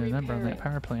 Man, they're doing a number on that Repairing.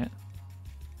 power plant.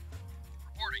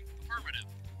 Reporting. Affirmative.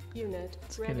 Unit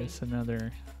Let's get ready. us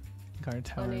another guard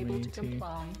tower we Unable to need to.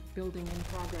 comply. Building in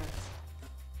progress.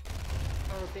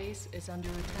 Our base is under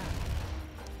attack.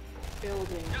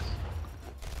 Building. Yes, sir.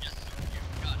 Yes, sir.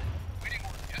 You got it. Waiting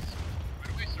order. Yes, sir.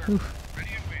 Right away, sir. Oof. Ready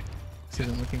and waiting. This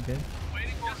isn't looking good.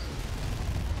 Waiting. Yes, sir.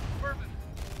 Affirmative.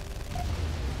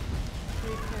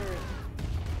 Repairing.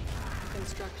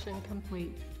 Construction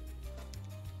complete.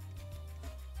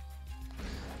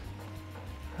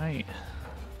 Right.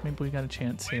 Maybe we got a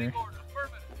chance here. Waiting order.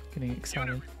 Affirmative. Getting excited.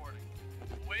 Unit reporting.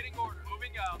 Waiting order.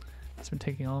 Moving out. It's been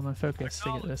taking all of my focus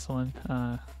to get this one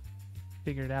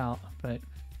figured out, but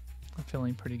I'm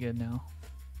feeling pretty good now.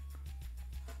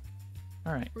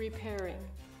 Alright, Repairing.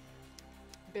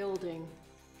 Building.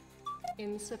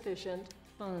 Insufficient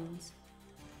funds.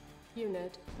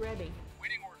 Unit ready.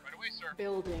 Waiting order. Right away, sir.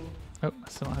 Building. oh, I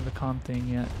still don't have a comm thing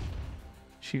yet.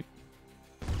 Shoot.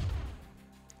 I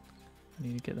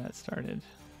need to get that started.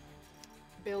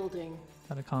 Building.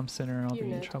 Without a comm center, I'll be in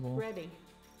Unit trouble. ready.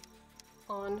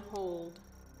 On hold.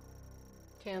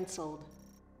 Cancelled.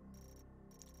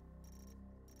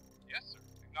 Yes, sir.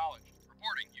 Acknowledged.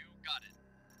 Reporting. You got it.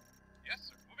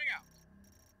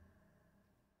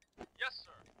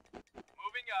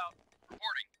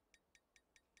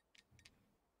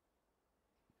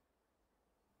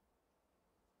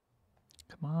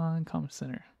 Come on, comm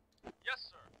center.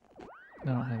 Yes, sir. I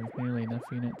don't have nearly enough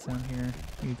units down here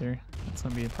either. That's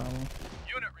gonna be a problem.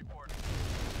 Unit reporting.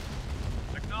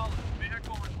 Acknowledge.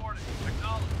 Vehicle reporting.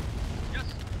 Acknowledge. Yes,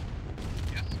 sir.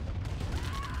 Yes, sir.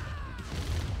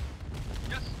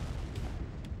 Yes, sir.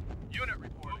 Unit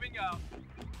report. Moving out.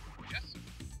 Yes, sir.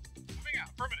 Moving out.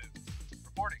 Affirmative.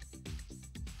 Reporting.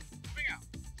 Moving out.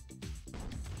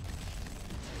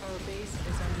 Our base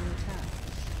is under attack.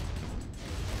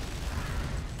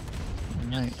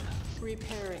 Alright.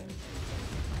 Repairing.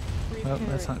 Oh, Repairing.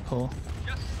 that's not cool.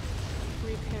 Yes, sir.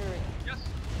 Repairing. Yes,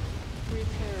 sir.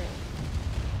 Repairing.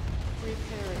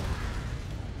 Repairing.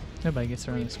 Nobody gets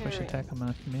around this push Repairing. attack on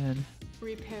my command.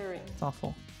 Repairing. It's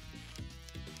awful.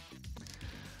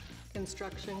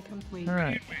 Construction complete.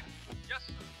 Alright. Yes,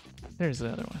 sir. There's the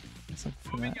other one. Let's look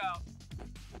for Moving that. out.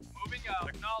 Moving out.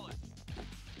 Acknowledge.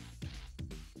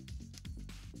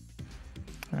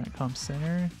 Alright, comm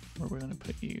center. Where we're gonna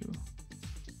put you.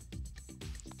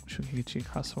 Wish we could get you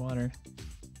across the water.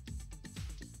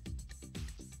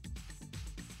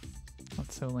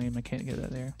 That's so lame, I can't get that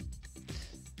there.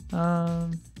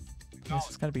 Guess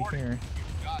it's gotta be here.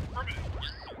 Got affirmative.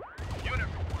 Yes, sir. Unit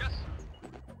report. Yes,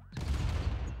 sir.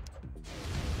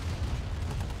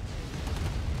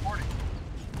 Reporting.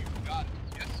 You got it.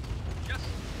 Yes, sir. Yes, sir.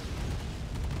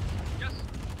 Yes, sir.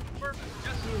 Affirmative.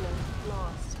 Yes, sir. Unit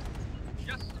lost.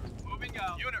 Yes, sir. Moving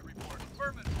out. Unit report.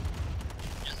 Affirmative.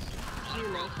 Yes, sir.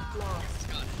 Unit lost.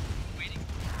 Got it. Waiting.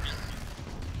 Yes, sir.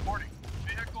 Reporting.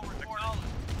 Vehicle report. Acknowledge.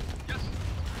 Yes,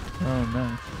 sir. Oh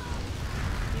no.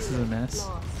 This is a Unit mess.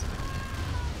 Lost.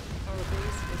 Our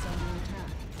base is under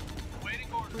attack. Waiting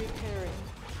order. Repairing.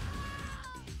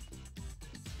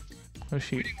 Oh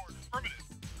shoot. Waiting order. Affirmative.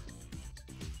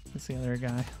 That's the other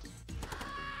guy.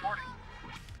 Reporting.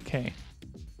 Okay.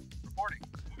 Reporting.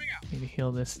 Moving out. Need to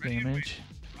heal this Ready and damage.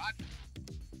 Roger.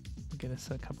 Get us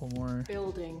a couple more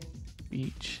Building.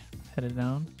 each headed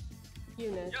down.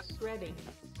 Unit Yes. ready.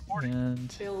 Reporting. And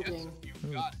Yes, Building. you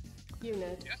Ooh. got it.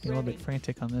 Unit Yes, be a little ready. bit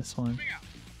frantic on this one. Moving out.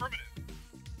 Affirmative.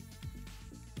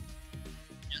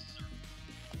 Yes, sir.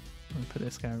 I'm gonna put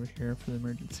this guy over here for the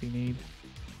emergency need.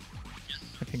 Yes, sir.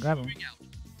 I can grab him. Moving out.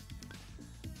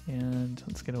 And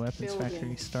let's get a weapons factory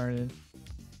Building. started.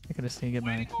 I could just need to get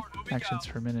my Waiting order. Moving actions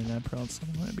out. per minute up or else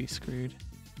I'm gonna be screwed.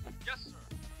 Yes, sir.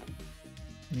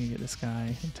 I need to get this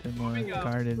guy into a more Moving out.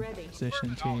 guarded Ready.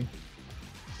 position too. Moving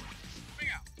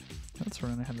out. That's where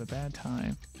I'm gonna have a bad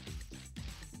time.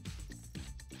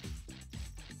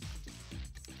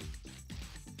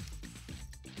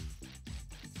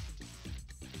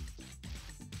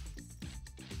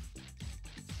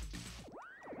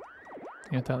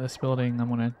 Without this building, I'm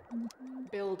gonna,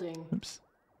 Building. oops,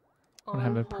 I'm gonna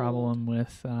have a On hold. problem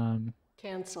with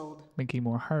Cancelled. making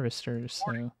more harvesters.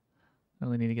 So I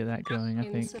really need to get that going. I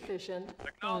think. Insufficient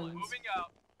Acknowledge. funds. Moving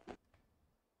out.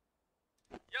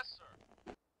 Yes,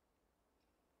 sir.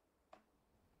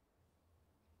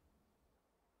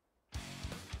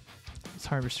 This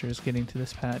harvester is getting to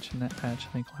this patch and that patch.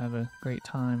 I think we'll have a great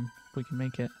time if we can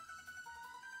make it.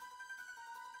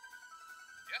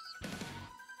 Yes, sir.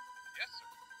 Yes,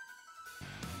 sir.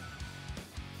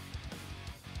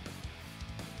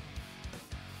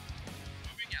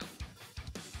 Moving out.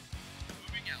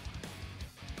 Moving out.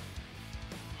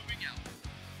 Moving out.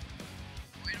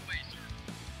 Right away, sir.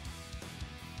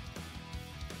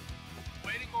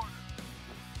 Waiting order.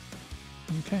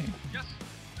 Okay, Yes, sir.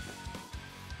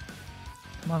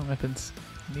 come on, weapons.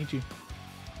 I need you.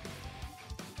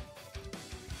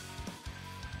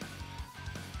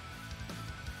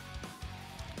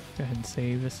 Go ahead and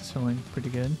save. This is feeling pretty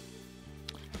good.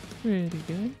 Pretty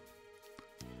good.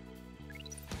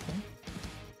 Okay.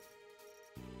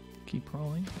 Keep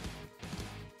rolling.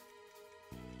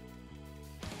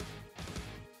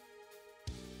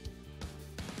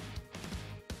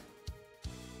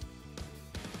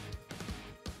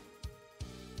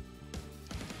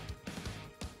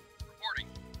 Reporting.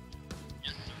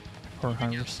 Yes, sir. Poor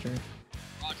harvester.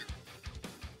 Roger.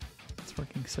 It's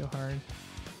working so hard.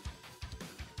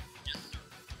 Yes, sir.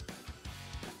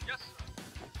 Yes, sir.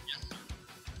 Yes, sir.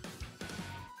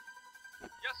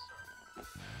 Yes, sir.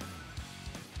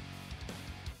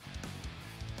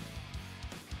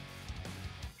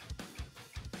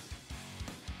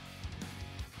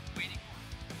 Waiting order.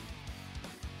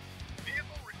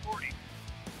 Vehicle reporting.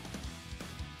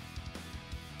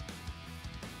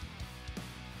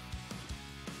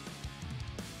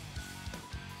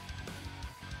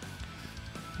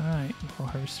 Alright, poor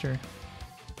harvester. Ready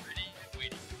and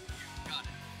waiting. You got it.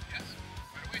 Yes, sir.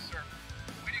 Right away, sir.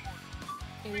 Waiting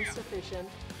order. Insufficient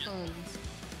funds.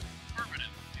 Affirmative.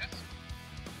 Yes,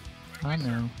 sir. Right I away, sir.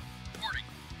 know. Reporting.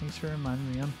 Thanks for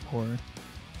reminding me I'm poor.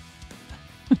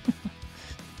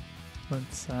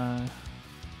 Let's Yes.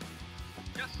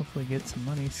 hopefully get some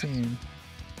money soon.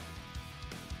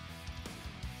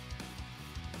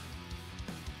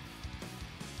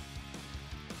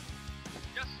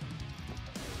 Yes.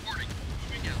 Reporting.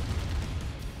 Moving out.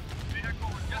 Vehicle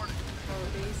reporting. Our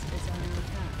base is under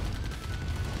attack.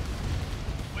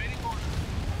 Waiting order.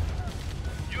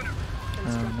 Unit report.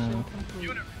 Construction no. complete.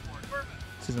 Unit report. Affirmative.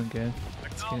 This isn't good.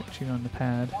 Let's get you on the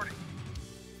pad. Reporting.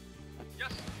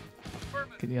 Yes.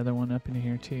 Affirmative. Get the other one up in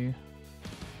here too.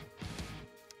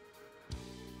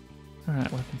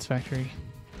 Alright, weapons factory.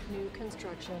 New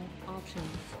construction options.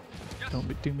 Yes.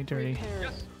 Don't do me dirty. Repairing.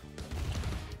 Yes.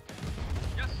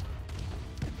 Yes.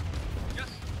 Yes.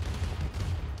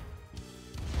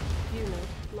 Unit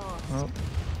lost. Oh.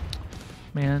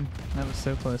 Man, that was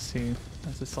so close too.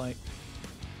 That's just like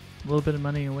a little bit of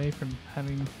money away from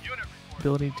having Unit report.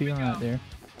 ability to do Moving alright out. there.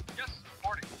 Yes.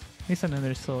 Reporting. At least I know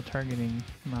they're still targeting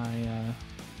my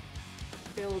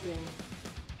Building.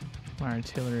 my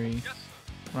artillery Yes.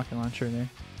 rocket launcher there.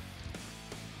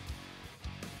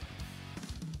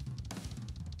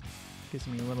 Gives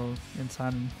me a little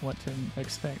insight on what to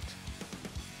expect.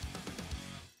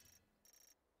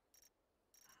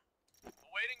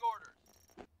 Awaiting orders.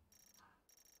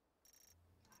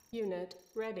 Unit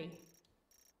ready.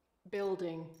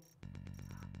 Building.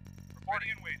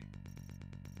 Reporting and waiting.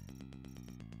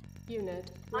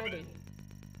 Unit ready.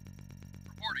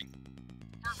 Reporting.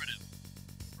 Affirmative.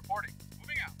 Reporting.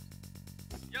 Moving out.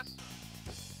 Yes.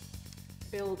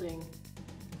 Building.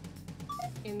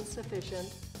 Insufficient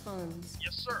funds.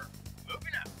 Yes, sir.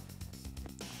 Moving out.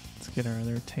 Let's get our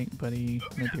other tank buddy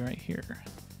maybe right here.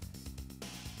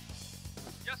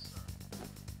 Yes, sir.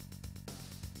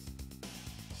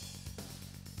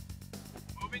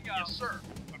 Moving out. Yes, sir.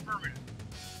 Affirmative.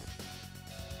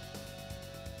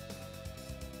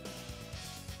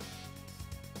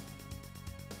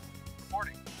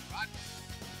 Reporting. Roger.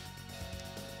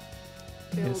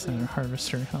 Get center Building.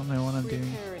 harvester. I don't know what I'm doing.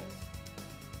 Repairing.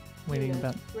 Waiting Unit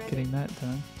about ready. getting that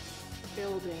done.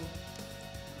 Building.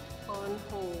 On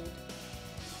hold.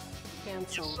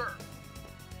 Cancel. Yes, sir.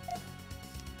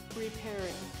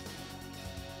 Repairing.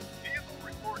 Vehicle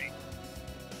reporting.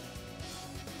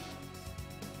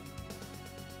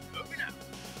 Moving out.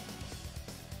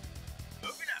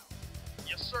 Moving out.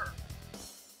 Yes, sir.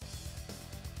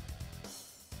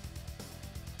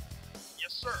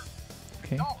 Yes, sir.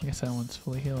 Okay, I guess that one's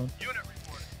fully healed. Unit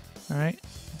reporting. Alright,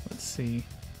 let's see.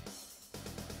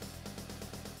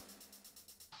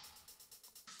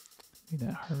 Need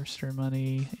that harvester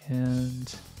money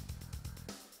and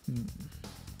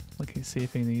looking to see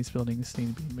if any of these buildings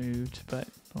need to be moved, but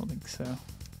I don't think so.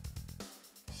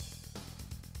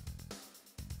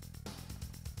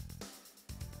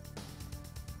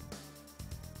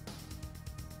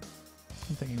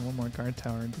 I'm thinking one more guard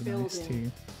tower would be nice Building.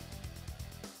 too.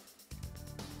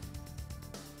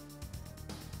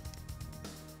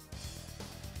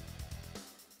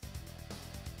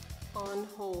 On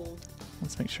hold.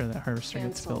 Let's make sure that harvester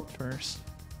gets Cancel. built first.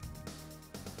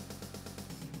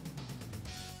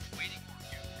 Waiting for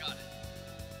you. Got it.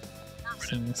 Affirmative.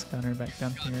 Send this gunner back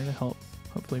down here to help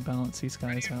hopefully balance these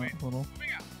guys out a little.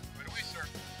 Moving out. Right away, sir.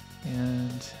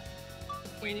 And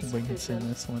Waiting. we can send Insufficient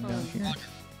this one down funds. here. Roger.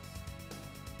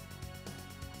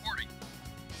 Reporting.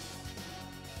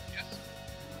 Yes.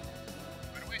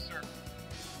 Right away, sir.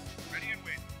 Ready and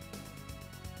waiting.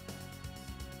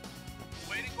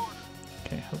 Waiting order.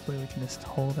 Okay, hopefully we can just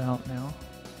hold out now.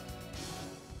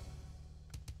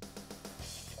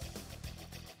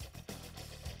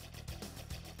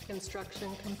 Construction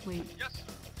complete. Yes, sir.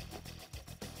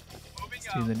 Moving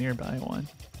Let's do out. the nearby one.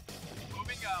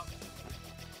 Moving out.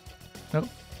 Oh,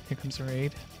 here comes the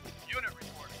raid. Unit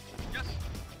reporting. Yes, sir.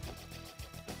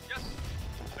 Yes,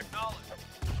 sir. Acknowledge.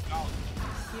 Acknowledge.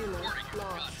 Unit Reporting.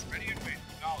 Got lost. it. Ready and waiting.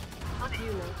 Acknowledge.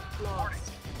 Unit Reporting.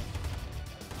 lost.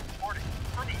 Reporting.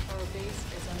 Affirmative. Our base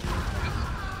is under attack.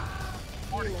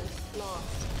 Reporting. Unit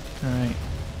lost. Alright,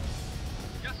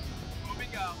 Yes, sir.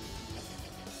 Moving out.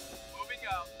 Moving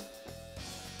out.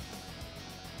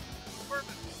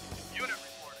 Affirmative. Unit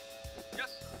reporting. Yes,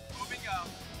 sir. Moving out.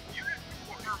 Unit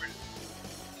report. Affirmative.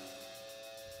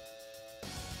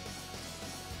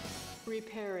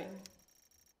 Repairing.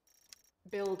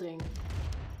 Building.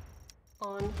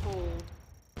 On hold.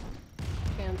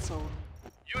 Cancel.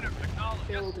 Unit acknowledged.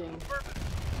 Building. Yes,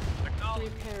 affirmative.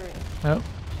 Acknowledged. Repairing. oh,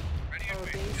 Ready Our and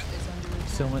base waiting. Yes, is sir. under attack.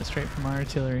 still went straight from our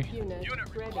artillery. Unit Unit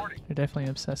ready. reporting. They're definitely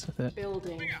obsessed with it.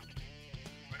 Building. Moving out.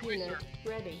 Right away, Unit sir.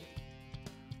 ready.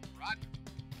 Roger.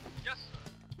 Yes,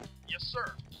 sir. Yes,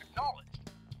 sir. Acknowledged.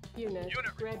 Unit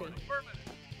Unit ready. report. Affirmative.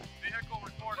 Vehicle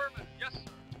reporting. Affirmative. Yes, sir.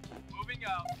 Moving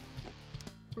out.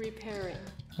 Repairing.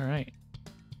 All right.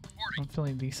 I'm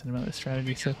feeling decent about the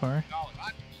strategy so far.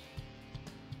 Acknowledged.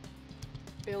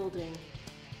 Building.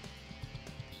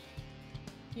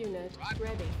 Unit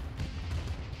ready.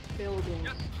 Building.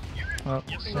 Yes, sir. Unit. Well,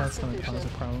 Yes, sir. that's going to cause a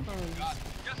problem. Funds. Got it.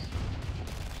 Yes, sir.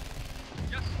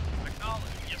 Yes, sir. Acknowledged.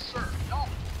 Yes, sir.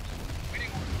 Acknowledged.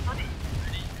 Waiting order. Affirmative.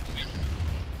 Ready. Yes, sir.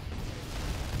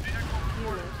 Vehicle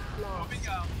reporting. Unit lost. Moving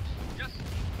out. Yes, sir.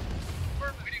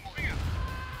 Affirmative. Waiting order. Moving out.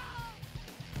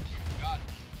 Got it.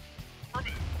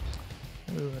 Affirmative.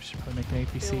 Ooh, I should probably make an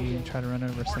APC and try to run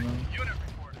over Reporting. someone. Unit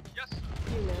reporting. Yes, sir.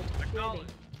 Unit ready.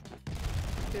 Acknowledged.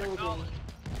 Building. Acknowledged.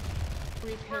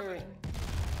 Repairing.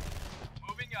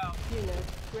 Moving out. Unit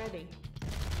ready.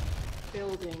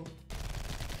 Building.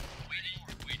 Waiting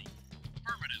order. Waiting.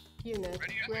 Affirmative. Unit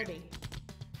Ready, yes. ready.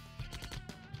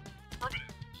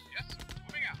 Affirmative. Yes, sir.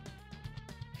 Moving out.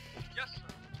 Yes,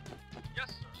 sir. Yes,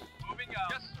 sir. Moving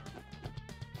out. Yes, sir.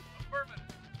 Affirmative.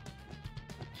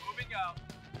 Moving out.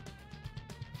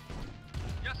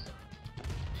 Yes, sir.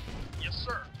 Yes,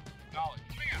 sir. Acknowledged.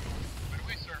 Moving out. Right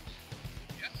away, sir.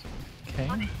 Yes, sir. Okay,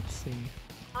 let's see.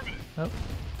 Affirmative. Oh,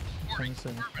 Reporting. there's a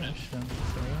Affirmative. crash down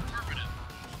this area. Affirmative.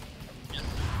 Yes,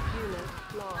 sir. Unit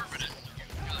lost. Affirmative.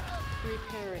 Got it.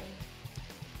 Repairing.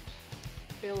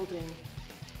 Building.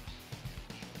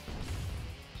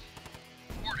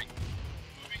 Reporting.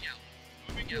 Moving out.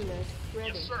 Moving out. Unit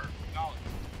ready. Yes, sir.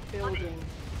 Acknowledged. Building.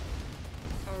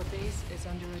 Our base is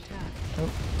under attack. Oh,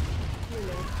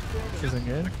 Unit this ready. isn't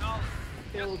good. Acknowledged.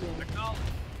 Building. Yes, acknowledged.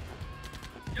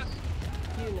 Yes,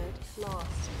 sir. Unit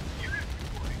lost. Unit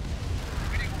reporting.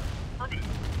 Waiting order.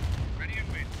 Affirmative. Ready and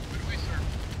waiting. Right away, sir.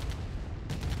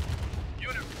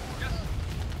 Unit report. Yes, sir.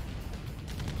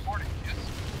 Reporting. Yes, sir.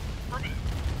 Affirmative.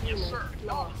 Yes, Unit sir.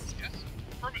 Acknowledged. lost. Yes, sir.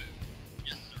 Affirmative.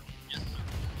 Yes, sir. Yes, sir.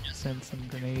 Yes, sir. Send some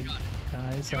grenade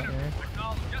guys out Unit there.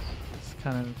 acknowledged. Yes, sir. Just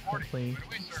kind of hopefully Right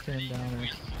away, sir. stand down or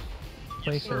Yes, sir.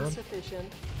 play field.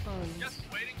 Insufficient funds. Yes,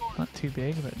 waiting order. Not too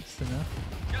big, but just enough.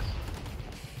 Yes,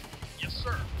 sir. Yes,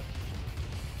 sir.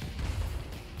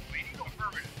 Waiting order.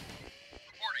 Affirmative.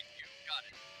 Reporting. You got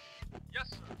it. Yes,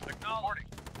 sir. Acknowledged.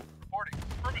 Reporting.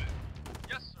 Affirmative.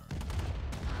 Yes,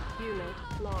 sir.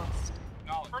 Unit lost.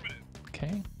 Acknowledged. Affirmative.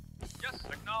 Okay, Yes,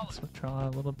 acknowledged. let's withdraw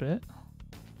a little bit.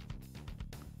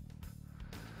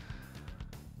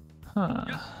 Huh.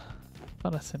 Yes.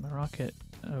 Thought I sent my rocket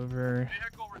over.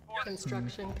 Vehicle reporting.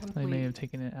 Construction They may have complete.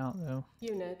 taken it out though.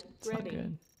 Unit It's not ready.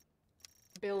 good.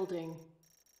 Building.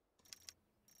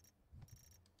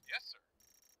 Yes, sir.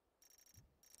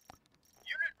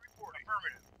 Unit reporting.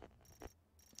 Affirmative.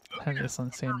 Have Moving this out.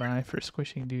 on standby for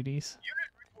squishing duties. Unit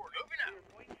reporting. Moving out.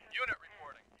 Unit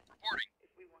reporting. Reporting.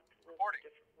 Reporting.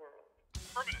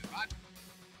 Affirmative. Roger.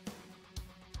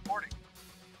 Reporting.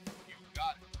 You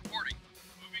got it. Reporting.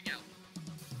 Moving out.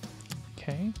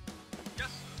 Okay,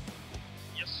 Yes, sir.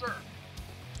 Yes, sir.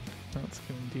 let's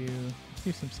go and let's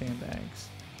do some sandbags.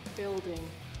 Building.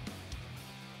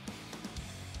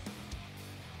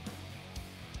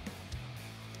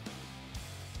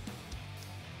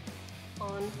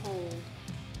 On hold.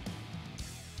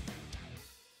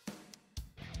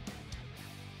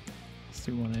 Let's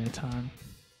do one at a time.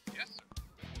 Yes, sir.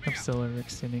 I'm Moving out. still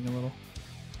overextending a little.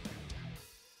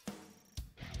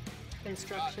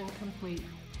 Construction complete.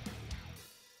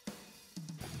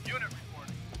 Unit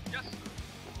reporting. Yes,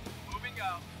 sir. Moving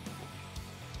out.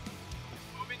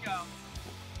 Moving out.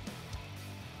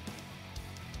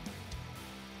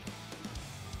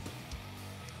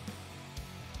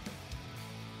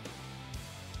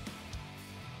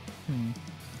 We'll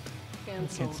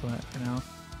Cancel. cancel that for now.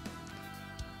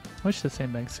 Wish the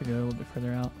sandbags could go a little bit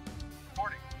further out.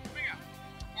 Reporting. Moving out.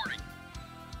 Reporting.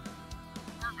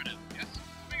 Affirmative. Yes.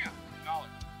 Moving out.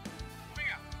 Acknowledged. Moving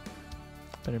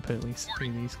out. Better put at least 3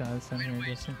 of these guys down here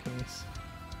just in case.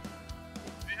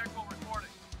 Vehicle reporting.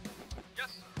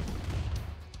 Yes, sir.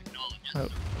 Acknowledged. Yes, Oh.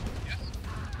 sir. Yes,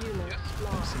 sir. Unit Yes. There's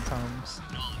lost. some problems.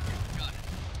 Acknowledged. Got it.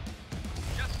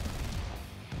 Yes, sir.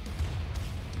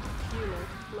 Unit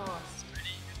lost.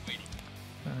 Ready and waiting.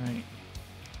 Alright.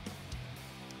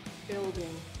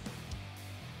 Building.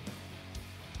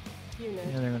 Unit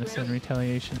Yeah, they're gonna send ready.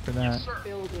 retaliation for that. Yes, sir.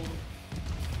 Building.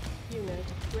 Unit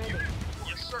ready.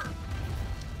 Yes, sir.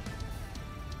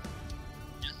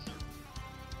 Yes, sir.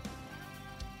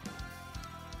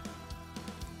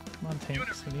 Come on,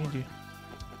 tanks, we need you.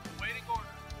 Waiting order.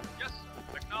 Yes,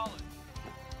 sir. Acknowledged.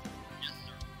 Yes,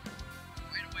 sir.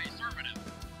 Right away. Affirmative.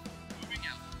 Moving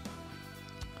out.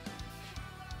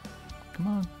 Come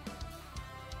on.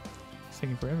 It's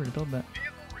taking forever to build that.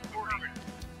 Vehicle reporting.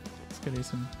 Let's go do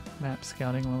some map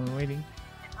scouting while we're waiting.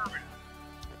 Affirmative.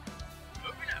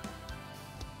 Moving out.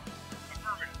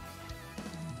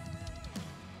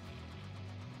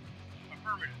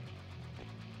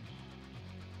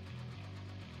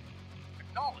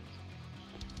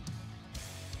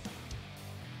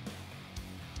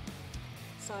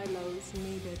 Silos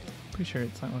needed. Pretty sure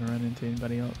it's not going to run into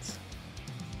anybody else.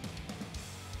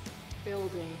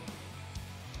 Building.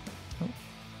 Oh,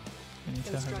 I need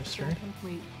to Construction harvester.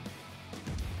 complete.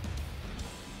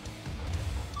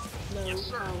 Low Yes,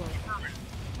 sir. power. Affirmative.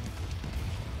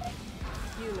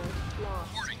 Unit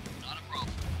lost. Reporting. Not a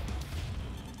problem.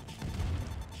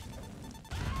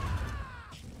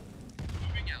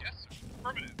 Moving out. Yes, sir.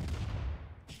 Affirmative.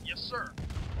 Yes, sir.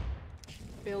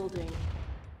 Building.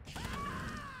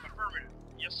 Affirmative.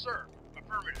 Yes, sir.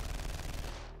 Affirmative.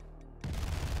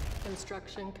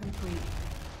 Construction complete.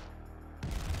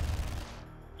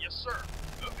 Yes, sir.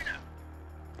 Moving out.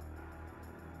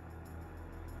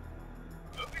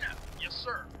 Moving out. Yes,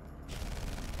 sir.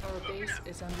 Our base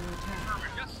is under attack.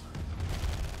 Affirmative. Yes, sir.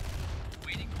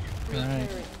 Waiting for you. Right.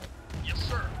 Repairing. Yes,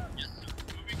 sir. Yes, sir.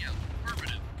 Moving out.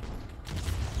 Affirmative.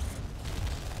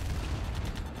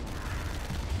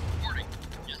 Reporting.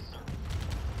 Yes, sir.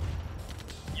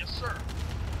 Yes, sir.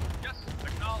 Yes,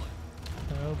 acknowledge.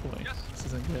 Oh boy, Yes. this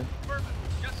isn't good. Affirmative.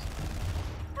 Yes.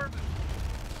 Affirmative.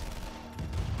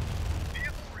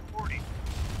 Vehicle reporting.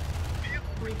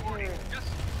 Vehicle reporting. Repairing. Yes.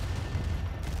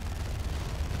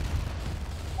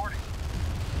 Reporting.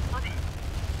 Affirmative.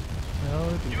 Oh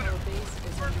dear. Our base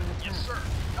is under Affirmative. attack. Yes, sir.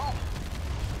 Acknowledge.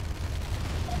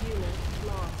 Unit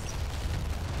lost.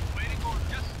 Waiting order.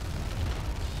 Yes.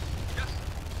 Yes.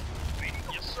 Waiting.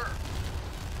 Yes, sir.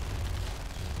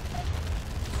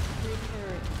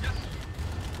 Repairing. Yes.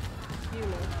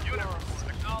 Unit Unit lost.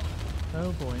 report. Acknowledge.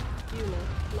 Oh boy. Unit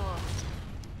lost.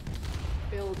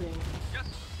 Building. Yes,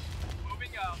 sir. Moving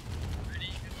out. Ready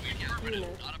and waiting. Affirmative.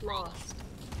 Unit Not a problem. lost.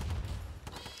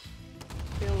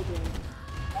 Building.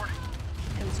 Reporting.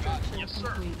 Construction Yes, sir.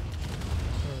 complete.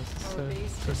 Oh, this Our is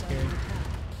base so is scary. under attack.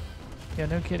 Yeah,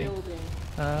 no kidding. Building.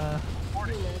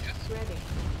 Reporting. Unit Yes. ready.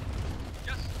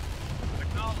 Yes.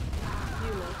 Acknowledge.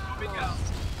 Unit Moving out.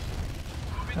 lost.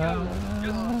 Moving out.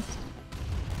 Yes, sir.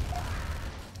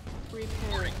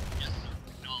 Repairing. Yes, sir.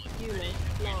 Acknowledge. Unit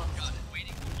Got lost. it.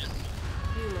 Waiting. Yes,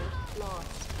 sir. Unit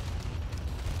lost.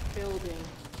 Building.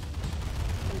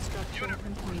 Construction Unit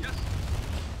report. complete. Yes.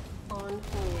 On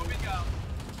hold. Moving out.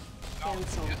 Acknowledge.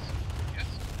 Cancel. Yes. Yes.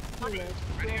 Affirmative. Unit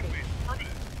Ready and ready. waiting.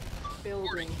 Affirmative. Building.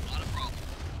 Reporting. Not a problem.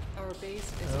 Our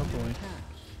base is Oh, under boy. attack.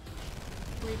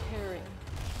 Repairing.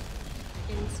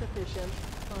 Insufficient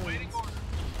Waiting funds. order.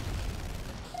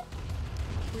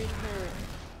 Repairing.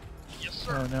 Yes,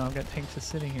 sir. Oh no, I've got tanks just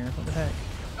sitting here. What the heck?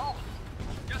 Acknowledge.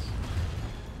 Yes.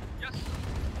 Yes.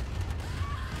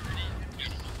 Ready and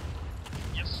waiting.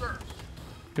 Yes, sir.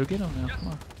 Go get them now. Yes. Come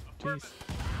on. Jeez. Affirmative.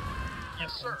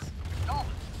 Yes, sir. Acknowledge.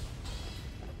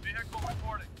 Vehicle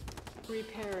reporting.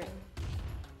 Repairing.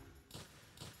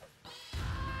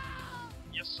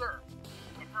 Yes, sir.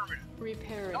 Affirmative.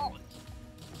 Repairing. Acknowledge.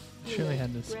 Surely had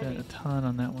to Unit spend a ready. ton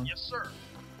on that one. Yes, sir.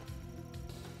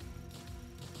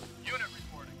 Unit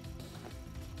reporting.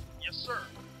 Yes, sir.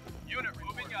 Unit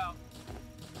moving out.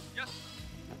 Yes, sir.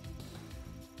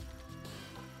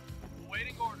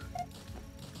 Awaiting order.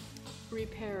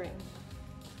 Repairing.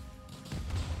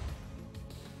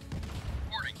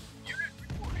 Reporting. Unit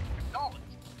reporting. Acknowledge.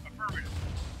 Affirmative.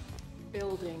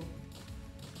 Building.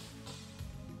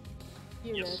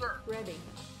 Unit sir. ready.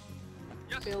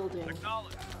 Yes, Building.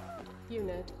 acknowledge.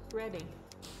 Unit ready.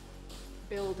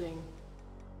 Building.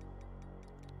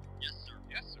 Yes, sir.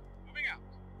 Yes, sir. Moving out.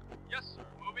 Yes, sir.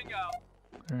 Moving out.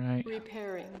 Alright.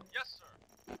 Repairing. Yes,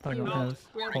 sir. I don't have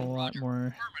a whole lot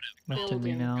more Affirmative. left in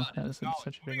me Building. now. Got it. That was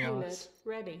such a big Unit loss. Unit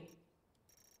ready.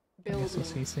 I guess we'll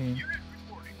see Building. soon. Unit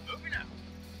reporting. Moving out.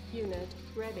 Unit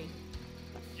ready.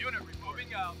 Unit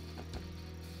moving out.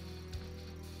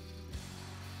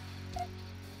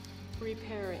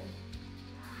 Repairing.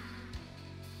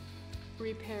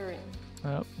 Repairing.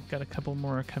 Oh, got a couple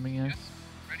more coming in. Yes, sir.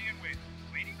 Ready and waiting.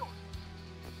 Waiting order.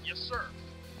 Yes, sir.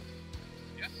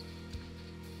 Yes, sir.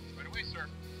 Right away, sir.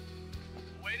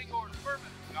 Waiting order.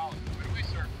 Affirmative. Acknowledge. Right away,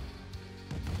 sir.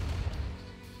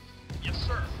 Yes,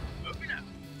 sir. Moving out.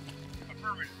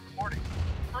 Affirmative. Reporting.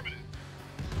 Affirmative.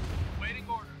 Waiting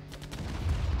order.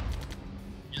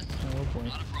 Yes, sir. Oh boy.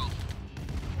 Not a problem.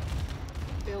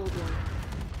 Building.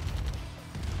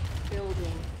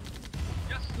 Building.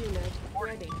 Yes, sir. Unit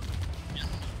Reporting. ready. Yes,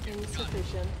 sir.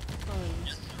 Insufficient Yes,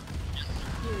 funds. sir. Yes,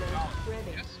 sir. Unit Acknowledge.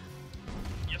 ready. Yes,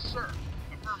 sir. Yes, sir.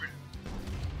 Affirmative.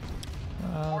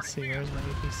 Let's see, where's my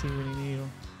APC when you need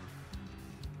him?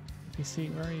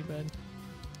 APC, where are you, bud?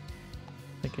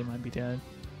 I think it might be dead.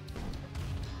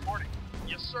 Reporting.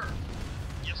 Yes, sir.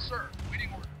 Yes, sir. Waiting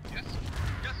order. Yes, sir.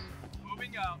 Yes, sir.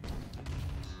 Moving out.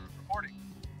 Reporting.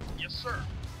 Yes, sir.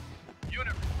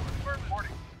 Unit report.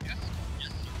 Reporting. Yes, sir. Yes,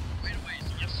 sir. Right away,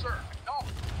 sir. Yes, sir.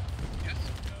 Acknowledge. Yes,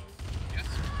 sir. Yes,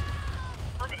 sir.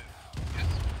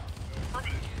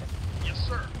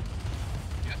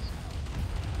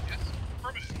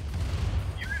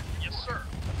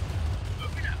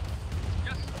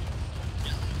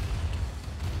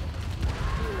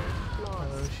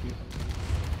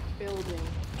 Building.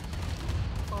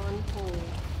 On hold.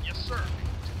 Yes, sir.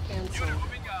 Cancel. Unit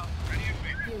moving out. Ready and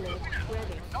waiting. Unit Moving out.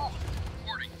 ready. Acknowledged.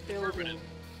 Reporting. Building. Affirmative.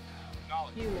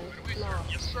 Acknowledged. Unit Right away, sir.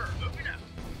 lost. Yes, sir. Moving out.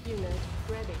 Unit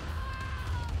ready.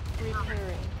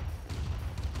 Repairing.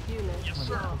 Unit Yes, Well,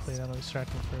 sir. hopefully lost. that'll distract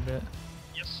him for a bit.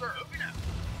 Yes, sir. Moving out.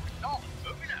 Acknowledged.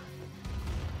 Moving out.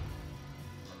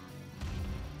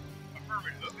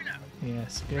 Affirmative. Moving out.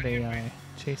 Yes, good AI.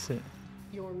 Chase it.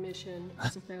 Your mission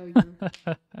is a failure.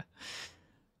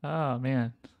 Oh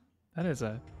man, that is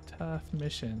a tough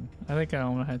mission. I think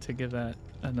I'm gonna have to give that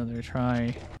another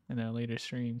try in a later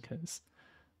stream because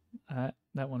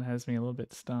that one has me a little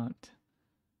bit stumped.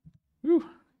 Whew,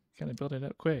 gotta build it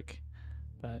up quick.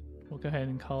 But we'll go ahead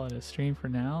and call it a stream for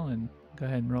now and go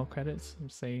ahead and roll credits. I'm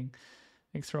saying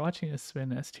thanks for watching. This has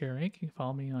been STR Rank. You can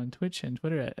follow me on Twitch and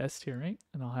Twitter at STR Rank,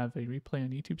 and I'll have a replay on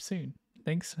YouTube soon.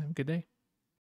 Thanks. Have a good day.